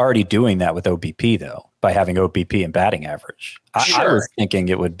 Like you're already doing that with OBP, though, by having OBP and batting average. I was thinking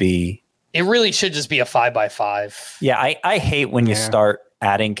it would be... It really should just be a 5x5. Yeah, I hate when you start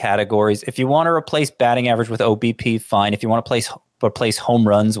adding categories. If you want to replace batting average with OBP, fine. If you want to replace home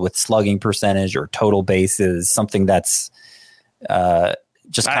runs with slugging percentage or total bases, something that's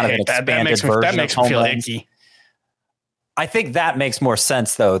just kind of an expanded version of home runs. Icky. I think that makes more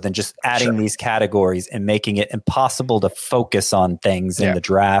sense, though, than just adding these categories and making it impossible to focus on things in the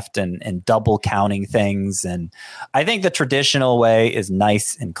draft and double counting things. And I think the traditional way is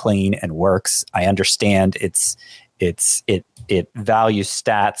nice and clean and works. I understand it values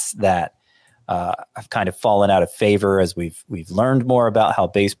stats that have kind of fallen out of favor as we've learned more about how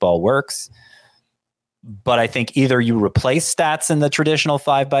baseball works. But I think either you replace stats in the traditional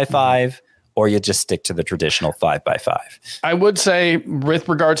 5x5 or you just stick to the traditional 5x5. I would say with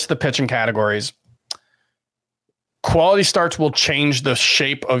regards to the pitching categories, quality starts will change the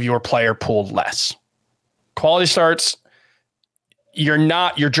shape of your player pool less. Quality starts, you're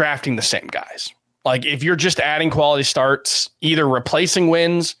drafting the same guys. Like if you're just adding quality starts, either replacing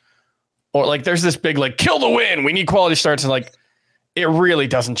wins or like there's this big like kill the win, we need quality starts, and like it really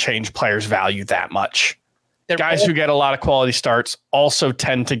doesn't change players' value that much. Guys who get a lot of quality starts also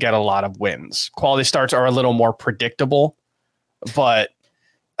tend to get a lot of wins. Quality starts are a little more predictable, but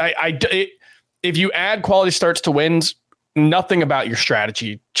if you add quality starts to wins, nothing about your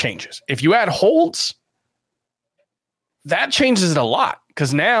strategy changes. If you add holds, that changes it a lot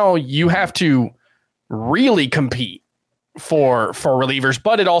because now you have to really compete for relievers,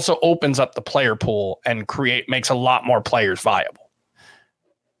 but it also opens up the player pool and makes a lot more players viable.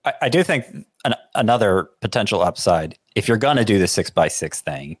 I do think another potential upside, if you're going to do the 6x6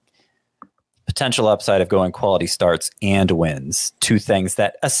 thing, potential upside of going quality starts and wins, two things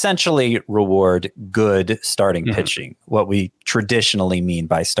that essentially reward good starting pitching, what we traditionally mean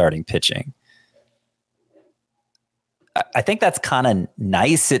by starting pitching. I think that's kind of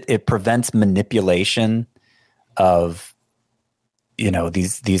nice. It prevents manipulation of,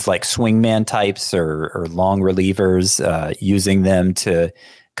 these like swingman types or long relievers, using them to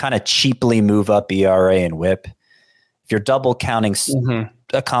kind of cheaply move up ERA and WHIP. If you're double counting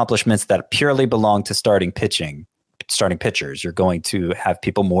accomplishments that purely belong to starting pitchers, you're going to have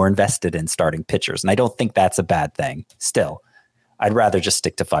people more invested in starting pitchers. And I don't think that's a bad thing. Still, I'd rather just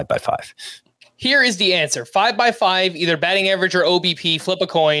stick to 5x5. Here is the answer. 5x5, either batting average or OBP, flip a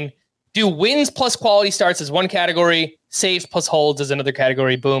coin. Do wins plus quality starts as one category, saves plus holds as another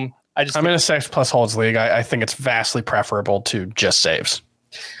category. Boom. I'm in a saves plus holds league. I think it's vastly preferable to just saves.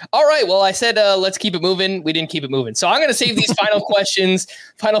 All right. Well, I said, let's keep it moving. We didn't keep it moving. So I'm going to save these final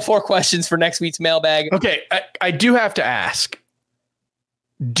four questions for next week's mailbag. Okay. I do have to ask,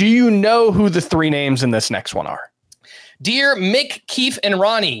 do you know who the three names in this next one are? Dear Mick, Keith, and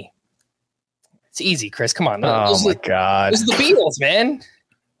Ronnie. It's easy, Chris. Come on. Oh my God. Those are the Beatles, man.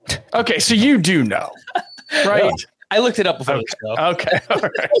 Okay. So you do know, right? No, I looked it up before the show. Okay. All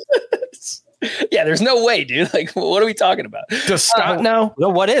right. Yeah, there's no way, dude. Like, what are we talking about? Does Scott know?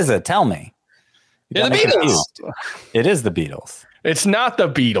 Well, what is it? Tell me. They're the Beatles. It is the Beatles. It's not the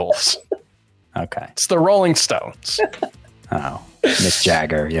Beatles. Okay. It's the Rolling Stones. Oh, Mick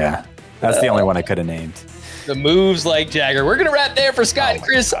Jagger. Yeah. That's the only one I could have named. The moves like Jagger. We're going to wrap there for Scott and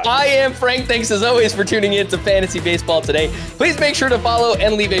Chris. I am Frank. Thanks as always for tuning in to Fantasy Baseball today. Please make sure to follow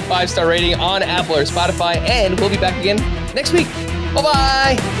and leave a 5-star rating on Apple or Spotify. And we'll be back again next week.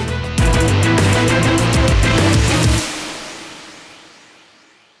 Bye-bye.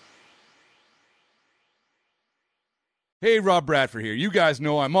 Hey, Rob Bradford here. You guys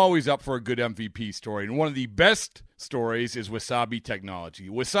know I'm always up for a good MVP story, and one of the best stories is Wasabi Technology.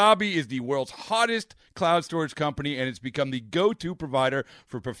 Wasabi is the world's hottest cloud storage company, and it's become the go-to provider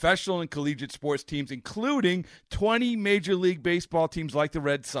for professional and collegiate sports teams, including 20 Major League Baseball teams like the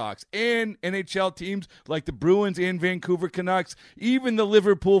Red Sox and NHL teams like the Bruins and Vancouver Canucks. Even the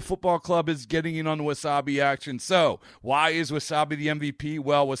Liverpool Football Club is getting in on the Wasabi action. So, why is Wasabi the MVP?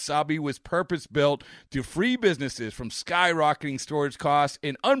 Well, Wasabi was purpose-built to free businesses from skyrocketing storage costs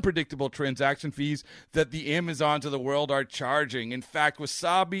and unpredictable transaction fees that the Amazons of the world are charging. In fact,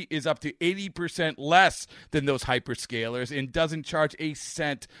 Wasabi is up to 80% less than those hyperscalers and doesn't charge a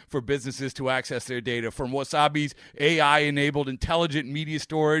cent for businesses to access their data. From Wasabi's AI-enabled intelligent media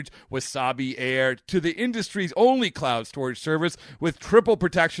storage, Wasabi Air, to the industry's only cloud storage service with triple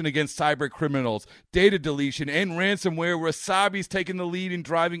protection against cyber criminals, data deletion, and ransomware, Wasabi's taken the lead in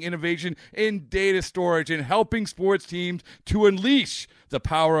driving innovation in data storage and helping sports teams to unleash the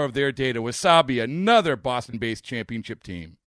power of their data. Wasabi, another Boston-based championship team.